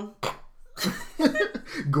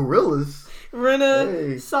 Gorillas. Rina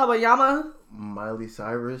Sawayama. Miley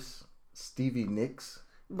Cyrus, Stevie Nicks,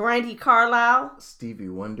 Brandy Carlisle, Stevie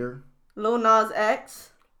Wonder, Lil Nas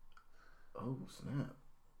X. Oh snap!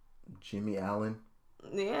 Jimmy Allen.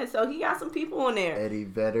 Yeah, so he got some people on there. Eddie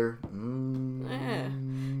Vedder. Yeah.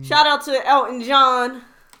 Shout out to Elton John,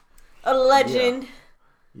 a legend.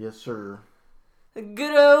 Yeah. Yes, sir. A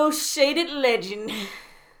good old shaded legend.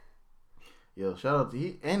 Yo, shout out to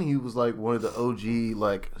he was like one of the OG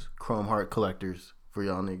like Chrome Heart collectors for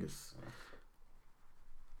y'all niggas.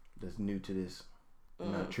 That's new to this,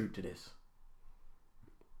 not true to this.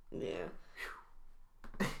 Yeah.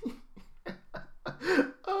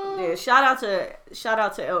 Yeah, shout out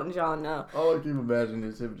to Elton John now. All I can imagine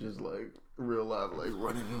is him just like real life, like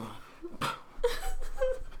running.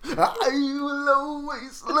 I will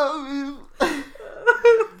always love you.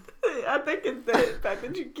 I think it's the fact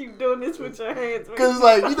that you keep doing this with your hands. Cause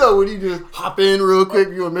like you know when you just hop in real quick,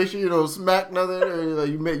 you wanna make sure you don't smack nothing, or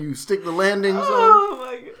like you stick the landing. Oh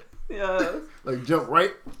my god! Yeah. Like jump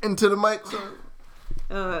right into the mic.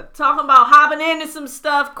 Talking about hopping into some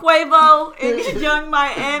stuff. Quavo and Young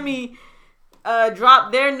Miami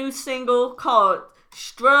dropped their new single called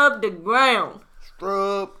 "Scrub the Ground."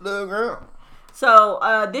 Scrub the ground. So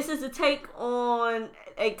this is a take on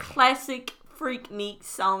a classic Freaknik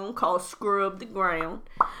song called "Scrub the Ground,"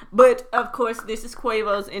 but of course this is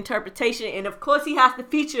Quavo's interpretation, and of course he has to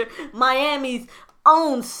feature Miami's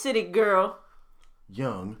own city girl,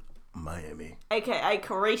 Young Miami, aka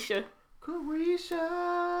Caresha.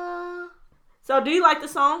 Caresha. So do you like the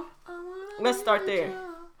song? Let's start there.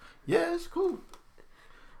 Yeah, it's cool.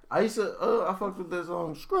 I used to I fucked with that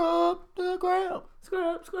song "Scrub the Ground."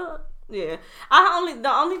 Scrub. Yeah.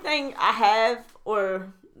 The only thing I have,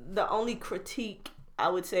 or the only critique I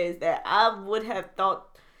would say, is that I would have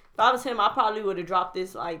thought, if I was him, I probably would have dropped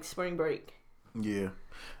this like spring break. Yeah.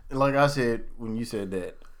 And like I said, when you said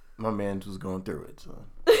that, my man was going through it, so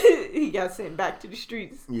he got sent back to the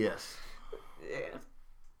streets. Yes.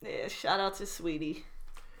 Yeah. Shout out to Sweetie.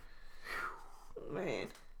 Man.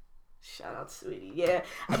 Shout out to Sweetie. Yeah.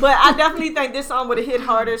 But I definitely think this song would have hit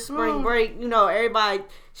harder spring break. You know, everybody,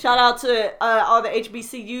 shout out to all the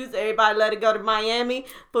HBCUs. Everybody let it go to Miami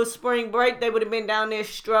for spring break. They would have been down there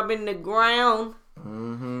scrubbing the ground.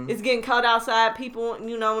 Mm-hmm. It's getting cold outside. People,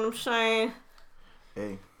 you know what I'm saying?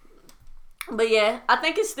 Hey. But yeah, I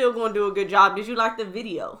think it's still going to do a good job. Did you like the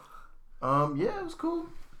video? Yeah, it was cool.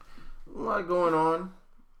 A lot going on.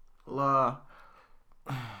 A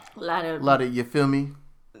lot of, you feel me?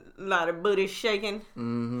 A lot of booty shaking.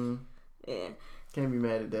 Mm-hmm. Yeah. Can't be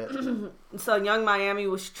mad at that. So Young Miami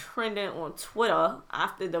was trending on Twitter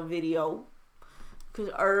after the video,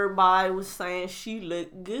 because everybody was saying she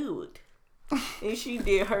looked good. And she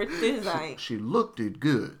did her design. She looked it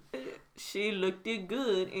good. She looked it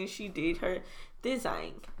good, and she did her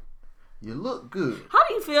design. You look good. How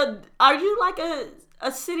do you feel? Are you like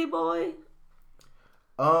a city boy?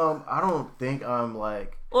 I don't think I'm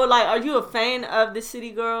like... Or like, are you a fan of the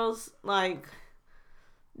city girls? Like,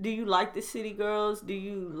 do you like the city girls? Do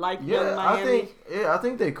you like Young Miami? I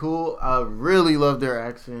think they're cool. I really love their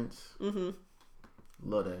accents. Mm-hmm.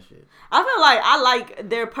 Love that shit. I feel like I like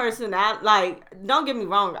their personality. Like, don't get me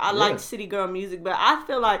wrong, I like city girl music, but I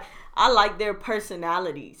feel like I like their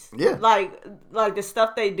personalities. Yeah. Like the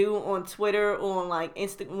stuff they do on Twitter, on like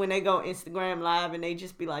when they go Instagram live and they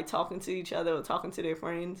just be like talking to each other or talking to their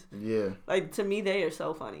friends. Yeah. Like, to me, they are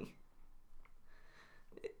so funny.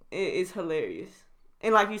 It's hilarious.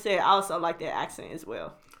 And like you said, I also like their accent as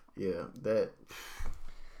well. Yeah, that.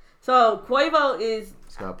 So Quavo is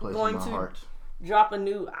going to heart. Drop a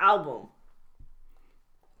new album.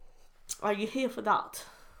 Are you here for that?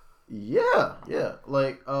 Yeah.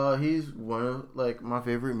 Like, he's one of like my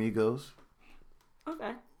favorite Migos.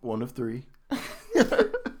 Okay. One of three.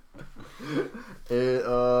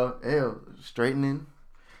 And straightening.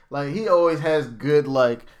 Like, he always has good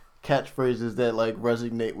like catchphrases that like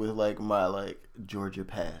resonate with like my like Georgia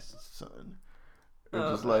past, son.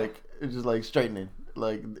 It's just like straightening.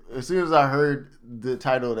 Like, as soon as I heard the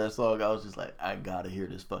title of that song, I was just like, I gotta hear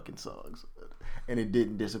this fucking song. And it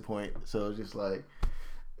didn't disappoint. So it was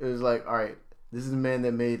like, all right, this is the man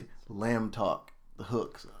that made Lamb Talk, the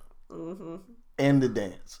hooks, and the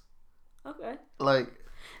dance. Okay. Like,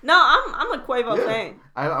 no, I'm a Quavo fan.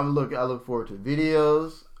 I look forward to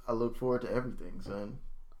videos. I look forward to everything, son.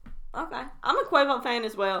 Okay, I'm a Quavo fan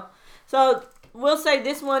as well. So we'll say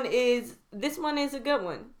this one is a good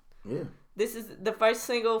one. Yeah. This is the first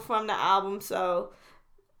single from the album, so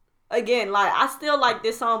again, like, I still like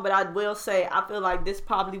this song, but I will say I feel like this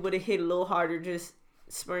probably would have hit a little harder just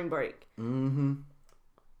spring break. Mm-hmm.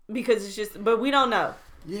 Because it's just, but we don't know.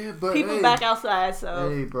 Yeah, but people back outside. So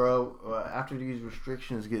hey, bro, after these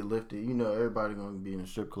restrictions get lifted, you know everybody gonna be in a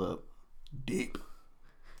strip club deep.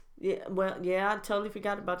 Yeah, well, yeah, I totally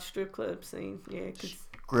forgot about the strip club scene. Yeah,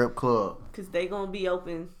 Strip club. Because they gonna be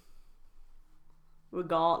open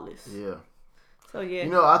regardless. Yeah. So, yeah.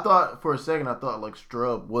 You know, I thought for a second, like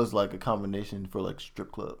strub was like a combination for like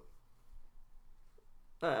strip club.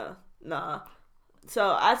 Nah.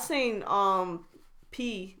 So, I seen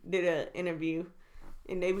P did an interview.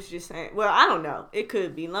 And they was just saying, well, I don't know. It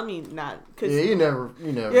could be. Let me not. Yeah, you never.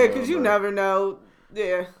 Yeah, because you never know.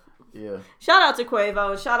 Yeah. Yeah. Shout out to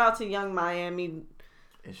Quavo. Shout out to Young Miami.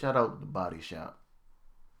 And shout out to Body Shop.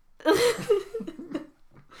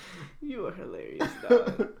 You were hilarious,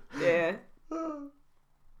 dog. Yeah.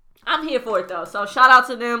 I'm here for it, though. So, shout out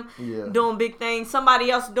to them doing big things.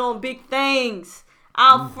 Somebody else doing big things.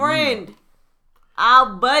 Our friend.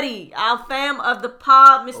 Our buddy. Our fam of the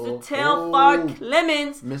pod, Mr. Telfar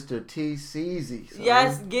Clemens. Mr. T. Ceezy.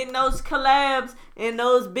 Yes, getting those collabs in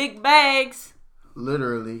those big bags.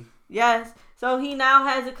 Literally. Yes. So he now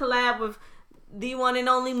has a collab with the one and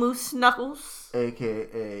only Moose Knuckles.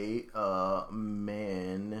 AKA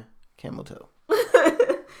Man Camel Toe.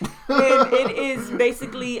 And it is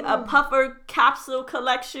basically a puffer capsule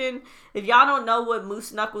collection. If y'all don't know what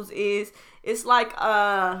Moose Knuckles is, it's like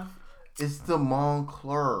it's the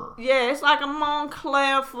Moncler. Yeah, it's like a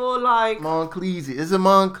Moncler for like Moncleezy. It's a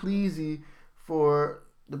Moncleezy for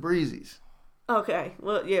the breezies. Okay.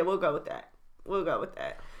 Well, yeah, we'll go with that.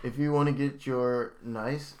 If you want to get your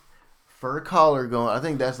nice fur collar going, I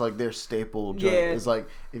think that's like their staple joint. Yeah. It's like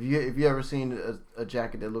if you ever seen a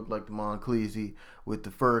jacket that looked like the Moncleezy with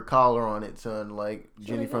the fur collar on it, son, like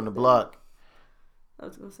Jenny from the Block. I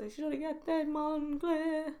was gonna say, should have got that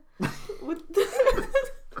Moncler with the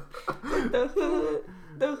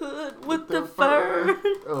hood with the fur.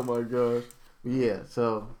 Oh my gosh! Yeah,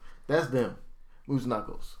 so that's them, Moose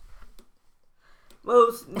Knuckles.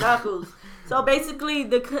 Moose Knuckles. So basically,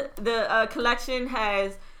 the collection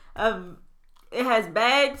has it has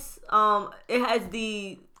bags. It has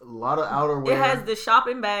a lot of outerwear. It has the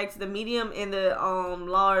shopping bags, the medium and the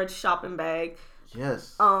large shopping bag.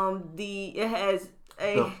 Yes. It has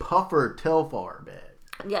the puffer Telfar bag.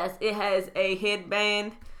 Yes, it has a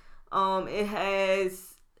headband. It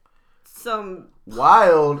has some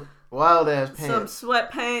wild ass pants. Some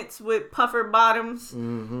sweatpants with puffer bottoms.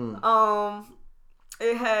 Mm-hmm.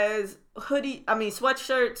 It has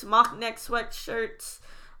sweatshirts, mock neck sweatshirts.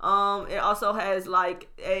 It also has like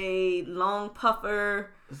a long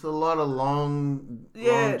puffer. It's a lot of long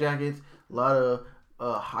jackets, a lot of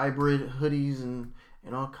hybrid hoodies and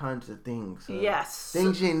all kinds of things. Yes.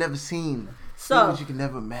 Things you ain't never seen. So, things you can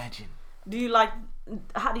never imagine.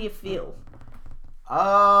 How do you feel?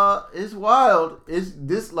 It's wild. It's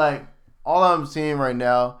this like all I'm seeing right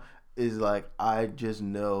now is like I just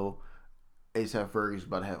know A$AP Ferg's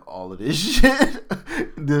about to have all of this shit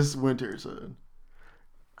this winter, son.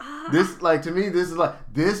 This like to me, this is like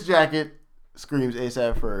this jacket screams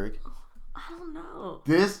A$AP Ferg. I don't know.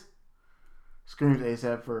 This screams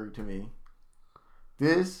A$AP Ferg to me.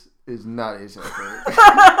 This is not A$AP Ferg.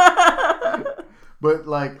 But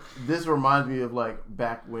like this reminds me of like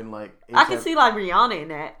back when like A$AP, I can see like Rihanna in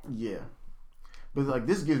that. Yeah. But like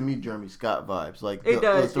this gives me Jeremy Scott vibes. Like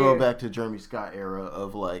the throwback to Jeremy Scott era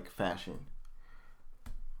of like fashion.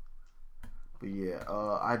 But yeah,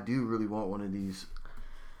 I do really want one of these.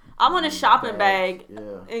 I want a shopping bag.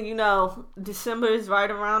 Yeah. And you know, December is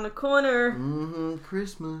right around the corner. Mm-hmm.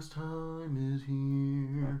 Christmas time is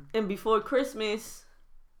here. And before Christmas,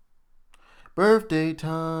 birthday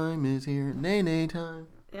time is here. Nay time.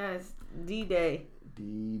 Yes, D-Day.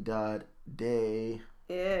 D.Day.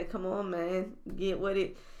 Yeah, come on, man. Get with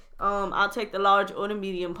it. I'll take the large or the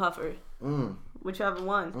medium puffer. Whichever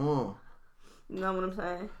one. You know what I'm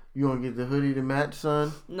saying? You want to get the hoodie to match,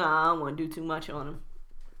 son? Nah, I don't want to do too much on them.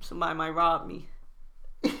 Somebody might rob me.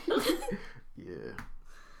 Yeah.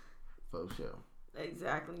 For sure.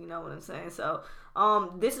 Exactly. You know what I'm saying? So,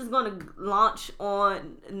 this is going to launch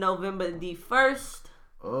on November the 1st.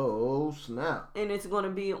 Oh, snap. And it's going to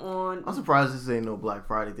be on... I'm surprised this ain't no Black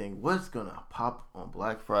Friday thing. What's going to pop on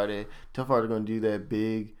Black Friday? Telfar going to do that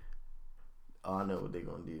big... Oh, I know what they're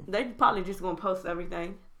going to do. They probably just going to post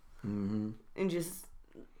everything. Mm-hmm. And just...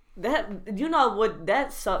 that. You know what?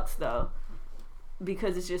 That sucks, though.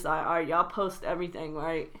 Because it's just like, all right, y'all post everything,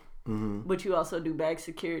 right? Mm-hmm. But you also do bag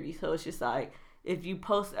security. So it's just like... if you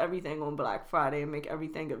post everything on Black Friday and make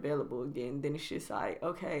everything available again, then it's just like,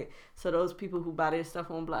 okay, so those people who buy their stuff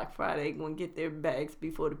on Black Friday going to get their bags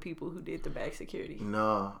before the people who did the bag security.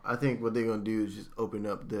 No, I think what they're going to do is just open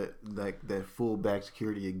up that full bag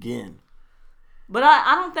security again. But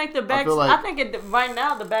I don't think the back. like, I think right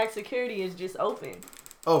now the back security is just open.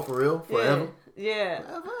 Oh, for real? Forever? Yeah.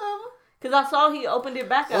 Forever? Cause I saw he opened it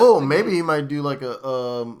back up. Oh, maybe he might do like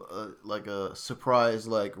a surprise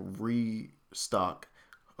like restock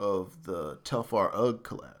of the Telfar Ugg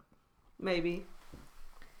collab. Maybe.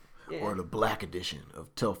 Yeah. Or the black edition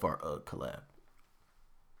of Telfar Ugg collab.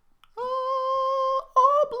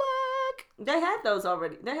 All black. They had those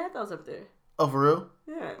already. They had those up there. Oh, for real?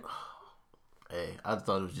 Yeah. Hey, I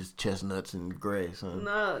thought it was just chestnuts and gray, son.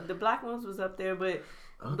 No, the black ones was up there, but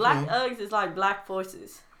black Uggs is like black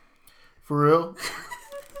forces. For real?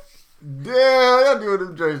 Damn, y'all doing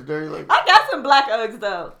them joints dirty. Like, I got some black Uggs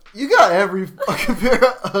though. You got every fucking pair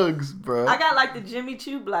of Uggs, bro. I got like the Jimmy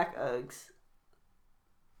Choo black Uggs.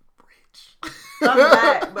 Rich. I'm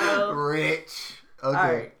back, bro. Rich.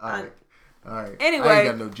 Okay. All right. Anyway. I ain't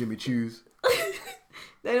got no Jimmy Choos.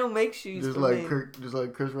 They don't make shoes just for like men. Just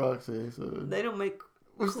like Chris Rock said. So. They don't make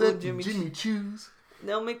What's cool that? Jimmy Choos?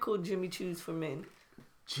 They don't make cool Jimmy Choos for men.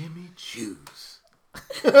 Jimmy Choos.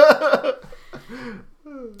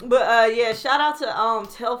 But yeah, shout out to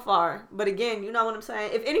Telfar. But again, you know what I'm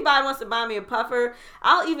saying? If anybody wants to buy me a puffer,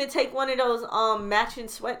 I'll even take one of those matching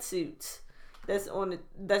sweatsuits.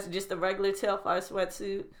 That's just a regular Telfar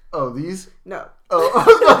sweatsuit. Oh, these? No. Oh, I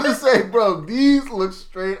was about to say, bro, these look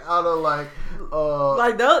straight out of like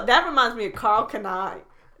that reminds me of Carl Kanai.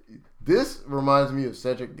 This reminds me of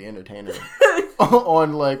Cedric the Entertainer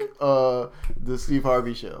on like the Steve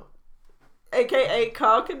Harvey show. AKA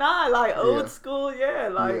Carl Kanai, like old school,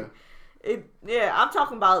 I'm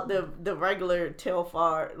talking about the regular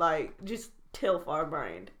Telfar, like just Telfar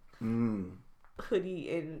brand. Hoodie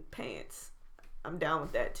and pants. I'm down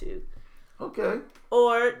with that too. Okay.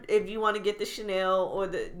 Or if you want to get the Chanel or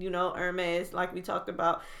the Hermes, like we talked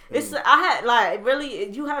about, I had like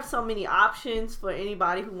really you have so many options for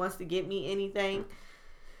anybody who wants to get me anything.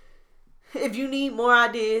 If you need more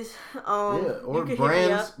ideas, or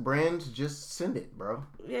brands, just send it, bro.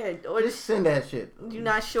 Yeah, or just send that shit. You're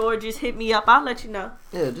not sure? Just hit me up. I'll let you know.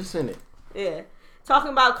 Yeah, just send it. Yeah,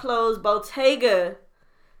 talking about clothes, Bottega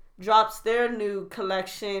drops their new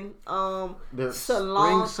collection. The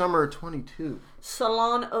Salon Spring/Summer 22.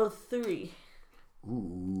 Salon 03.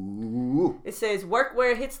 Ooh. It says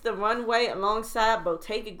workwear hits the runway alongside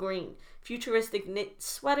Bottega Green. Futuristic knit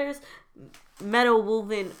sweaters, metal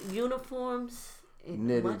woven uniforms, and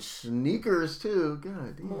knitted sneakers too.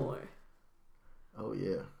 God damn. More. Oh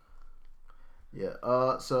yeah. Yeah.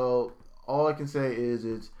 So all I can say is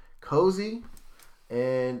it's cozy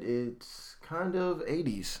and it's kind of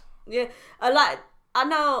 80s. Yeah. I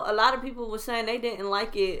know a lot of people were saying they didn't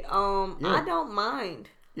like it. I don't mind.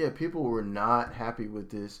 Yeah, people were not happy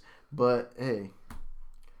with this, but hey,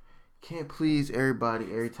 can't please everybody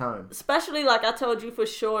every time. Especially like I told you for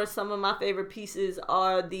sure, some of my favorite pieces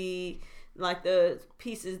are the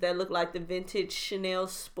pieces that look like the vintage Chanel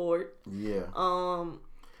Sport. Yeah.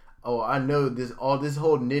 Oh, I know this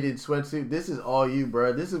whole knitted sweatsuit. This is all you,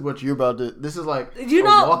 bro. This is what you're about to. This is like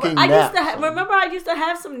walking nap. Remember I used to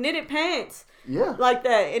have some knitted pants. Yeah. Like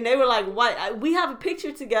that, and they were like white. We have a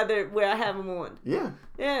picture together where I have them on. Yeah.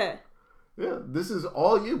 Yeah. Yeah. This is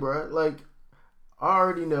all you, bro. Like I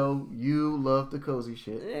already know you love the cozy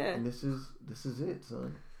shit. Yeah. And this is it,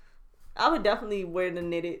 son. I would definitely wear the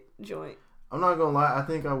knitted joint. I'm not gonna lie, I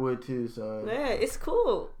think I would too, son. Yeah, it's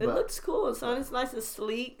cool. It looks cool, son. It's nice and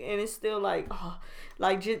sleek, and it's still like,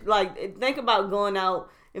 think about going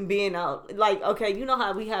out and being out. Like, okay, you know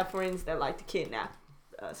how we have friends that like to kidnap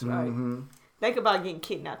us, right? Mm-hmm. Think about getting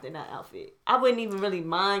kidnapped in that outfit. I wouldn't even really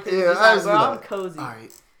mind because I'm cozy. All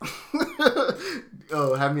right.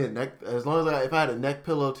 Oh, have me a neck. As long as if I had a neck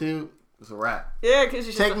pillow too, it's a wrap. Yeah,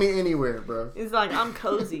 because take me anywhere, bro. It's like I'm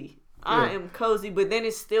cozy. I am cozy, but then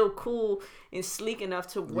it's still cool and sleek enough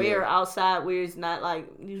to wear outside where it's not like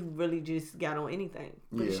you really just got on anything.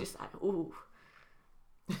 But it's just like, ooh.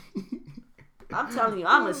 I'm telling you,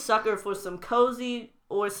 I'm a sucker for some cozy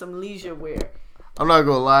or some leisure wear. I'm not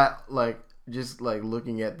gonna lie, like just like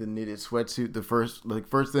looking at the knitted sweatsuit, the first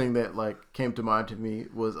thing that like came to mind to me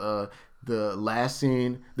was the last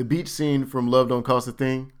scene, the beach scene from Love Don't Cost a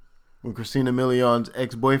Thing, when Christina Milian's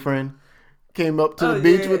ex-boyfriend came up to the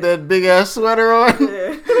beach with that big ass sweater on.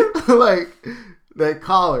 Yeah. Like that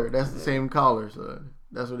collar, that's the same collar, so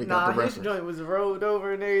that's what they got the reference. His joint was rolled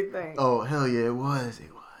over and everything. Oh hell yeah, it was.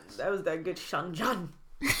 That was that good Shanjan.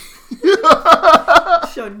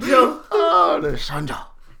 Shanjo. Oh, the Shanjo.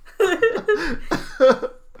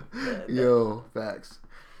 Yo, facts.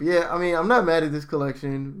 Yeah, I mean, I'm not mad at this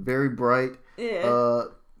collection. Very bright. Yeah.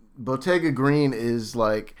 Bottega Green is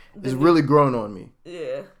like really grown on me.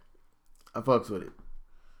 Yeah. I fucks with it.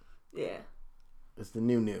 Yeah. It's the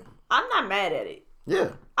new. I'm not mad at it.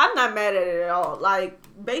 Yeah. I'm not mad at it at all. Like,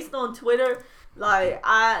 based on Twitter, like,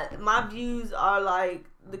 my views are, like,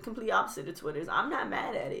 the complete opposite of Twitter's. I'm not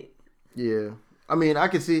mad at it. Yeah. I mean, I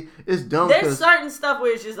can see it's dumb. There's certain stuff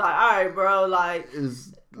where it's just like, all right, bro, like...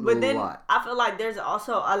 But then I feel like there's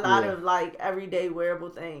also a lot of, like, everyday wearable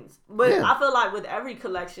things. But I feel like with every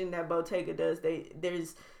collection that Bottega does,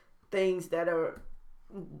 there's things that are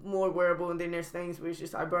more wearable, and then there's things where it's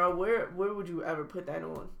just like, bro, where would you ever put that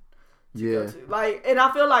on? Like, and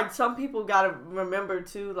I feel like some people gotta remember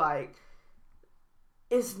too, like,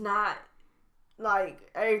 it's not like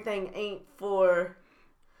everything ain't for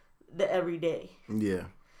the everyday. Yeah.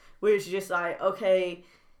 Where it's just like, okay,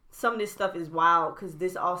 some of this stuff is wild because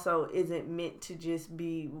this also isn't meant to just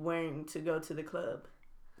be wearing to go to the club.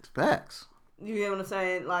 It's facts. You get what I'm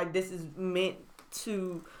saying? Like, this is meant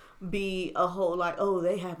to be a whole, like, oh,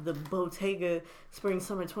 they have the Bottega Spring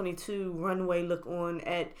Summer 22 runway look on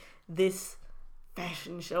at this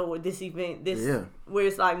fashion show or this event. Where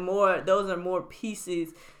it's like those are more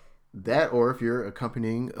pieces. That, or if you're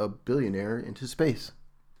accompanying a billionaire into space.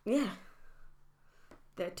 Yeah.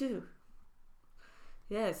 That too.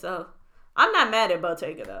 Yeah, so I'm not mad at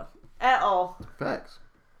Bottega though. At all. Facts.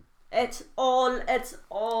 It's all.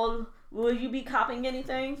 Will you be copying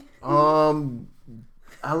anything?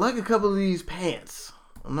 I like a couple of these pants.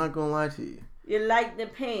 I'm not gonna lie to you. You like the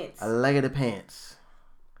pants? I like the pants.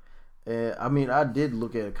 I mean, I did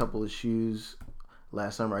look at a couple of shoes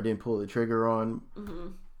last summer. I didn't pull the trigger on,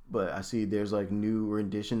 but I see there's like new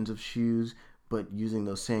renditions of shoes, but using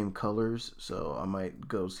those same colors. So I might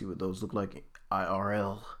go see what those look like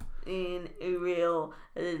IRL. In real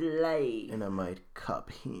life. And I might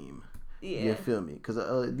cop him. Yeah. You feel me? Because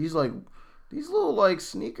these little like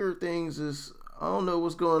sneaker things is, I don't know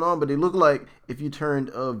what's going on, but they look like if you turned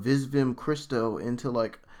a Visvim Cristo into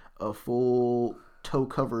like a full toe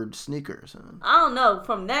covered sneakers. I don't know,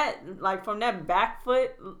 from that back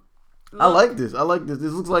foot look, I like this.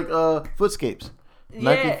 This looks like Footscapes.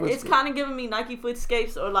 Yeah, it's kind of giving me Nike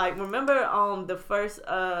Footscapes, or like, remember the first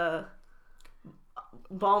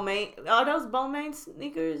Balmain, are those Balmain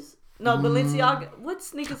sneakers? No, Balenciaga. What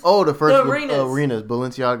sneakers? Oh, the first arenas,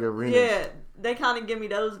 Balenciaga arenas. Yeah, they kind of give me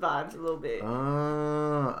those vibes a little bit.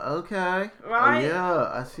 Okay. Right?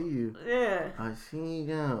 Yeah, I see you. Yeah. I see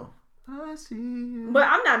you. I see you. But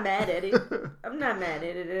I'm not mad at it. I'm not mad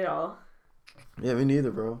at it at all. Yeah, me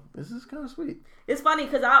neither, bro. This is kind of sweet. It's funny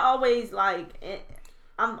because I'm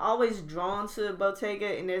always drawn to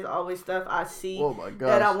Bottega, and there's always stuff I see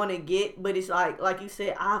that I want to get. But it's like you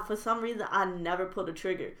said, for some reason, I never pull the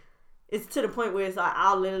trigger. It's to the point where it's like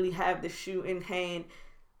I'll literally have the shoe in hand,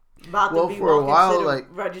 about to be for a while, to the like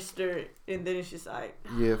register, and then it's just like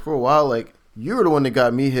for a while, like you were the one that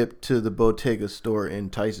got me hip to the Bottega store in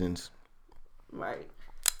Tyson's, right?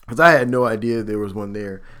 Because I had no idea there was one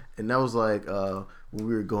there, and that was like when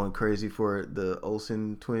we were going crazy for the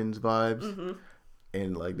Olsen twins vibes,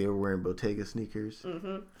 and like they were wearing Bottega sneakers.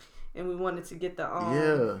 And we wanted to get the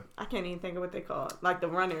I can't even think of what they call it, like the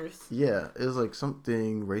runners. Yeah, it was like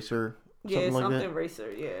something racer. Something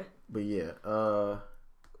racer. Yeah. But yeah,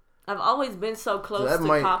 I've always been so close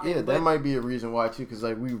to copying. Yeah, that might be a reason why too, because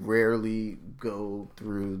like we rarely go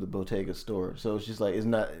through the Bottega store, so it's just like it's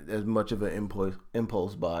not as much of an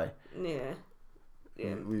impulse buy. Yeah.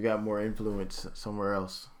 We got more influence somewhere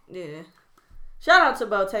else. Yeah. Shout out to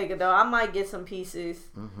Bottega though. I might get some pieces.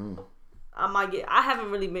 I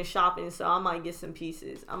haven't really been shopping, so I might get some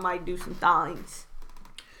pieces. I might do some things.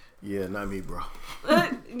 Yeah, not me, bro.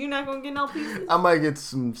 You're not gonna get no pieces? I might get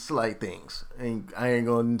some slight things. I ain't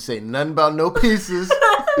gonna say nothing about no pieces.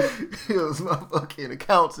 My fucking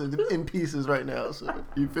account's in pieces right now, so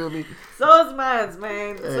you feel me? So is mine,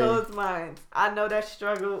 man. Hey. So is mine. I know that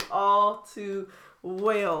struggle all too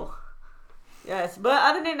well. Yes, but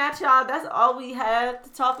other than that, y'all, that's all we have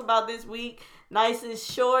to talk about this week. Nice and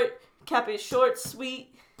short. Kept it short,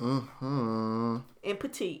 sweet, and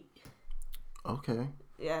petite. Okay.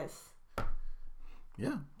 Yes.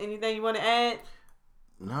 Yeah. Anything you want to add?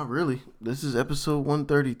 Not really. This is episode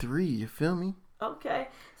 133. You feel me? Okay.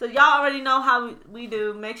 So y'all already know how we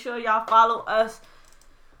do. Make sure y'all follow us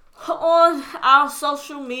on our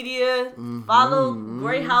social media. Follow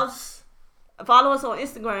Grey House. Follow us on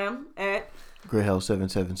Instagram at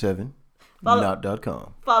greyhouse777.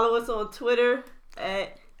 Not.com. Follow us on Twitter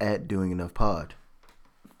at Doing Enough Pod.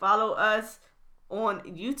 Follow us on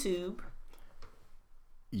YouTube.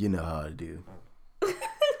 You know how to do.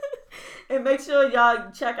 And make sure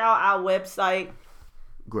y'all check out our website,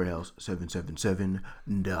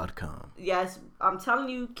 greyhouse777.com. Yes, I'm telling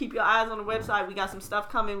you, keep your eyes on the website. We got some stuff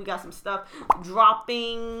coming. We got some stuff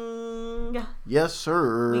dropping. Yes,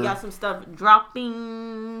 sir. We got some stuff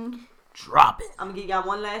dropping. Drop it. I'm gonna give y'all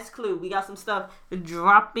one last clue. We got some stuff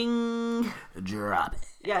dropping. Drop it.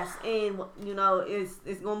 Yes, and you know it's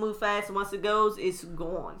gonna move fast. Once it goes, it's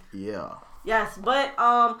gone. Yeah. Yes, but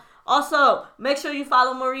also make sure you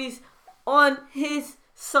follow Maurice on his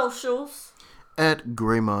socials at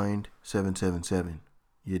graymind777.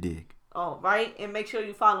 You dig? All right, and make sure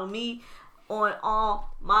you follow me on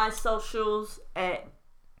all my socials at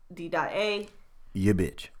D.A. You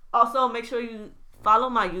bitch. Also, make sure you follow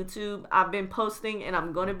my YouTube. I've been posting, and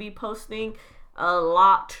I'm gonna be posting a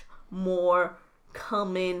lot more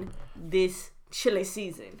coming this chilly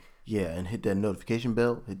season. Yeah, and hit that notification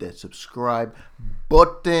bell. Hit that subscribe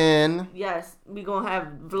button. Yes, we gonna have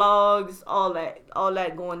vlogs, all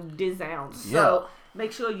that going down. So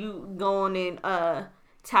make sure you go on and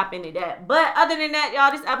tap into that. But other than that,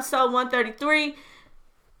 y'all, this episode 133.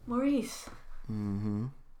 Maurice. Mm-hmm.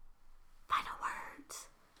 Final words.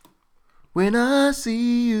 When I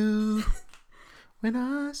see you. When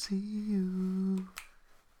I see you.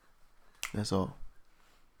 That's all.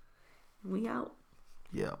 We out.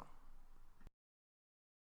 Yeah.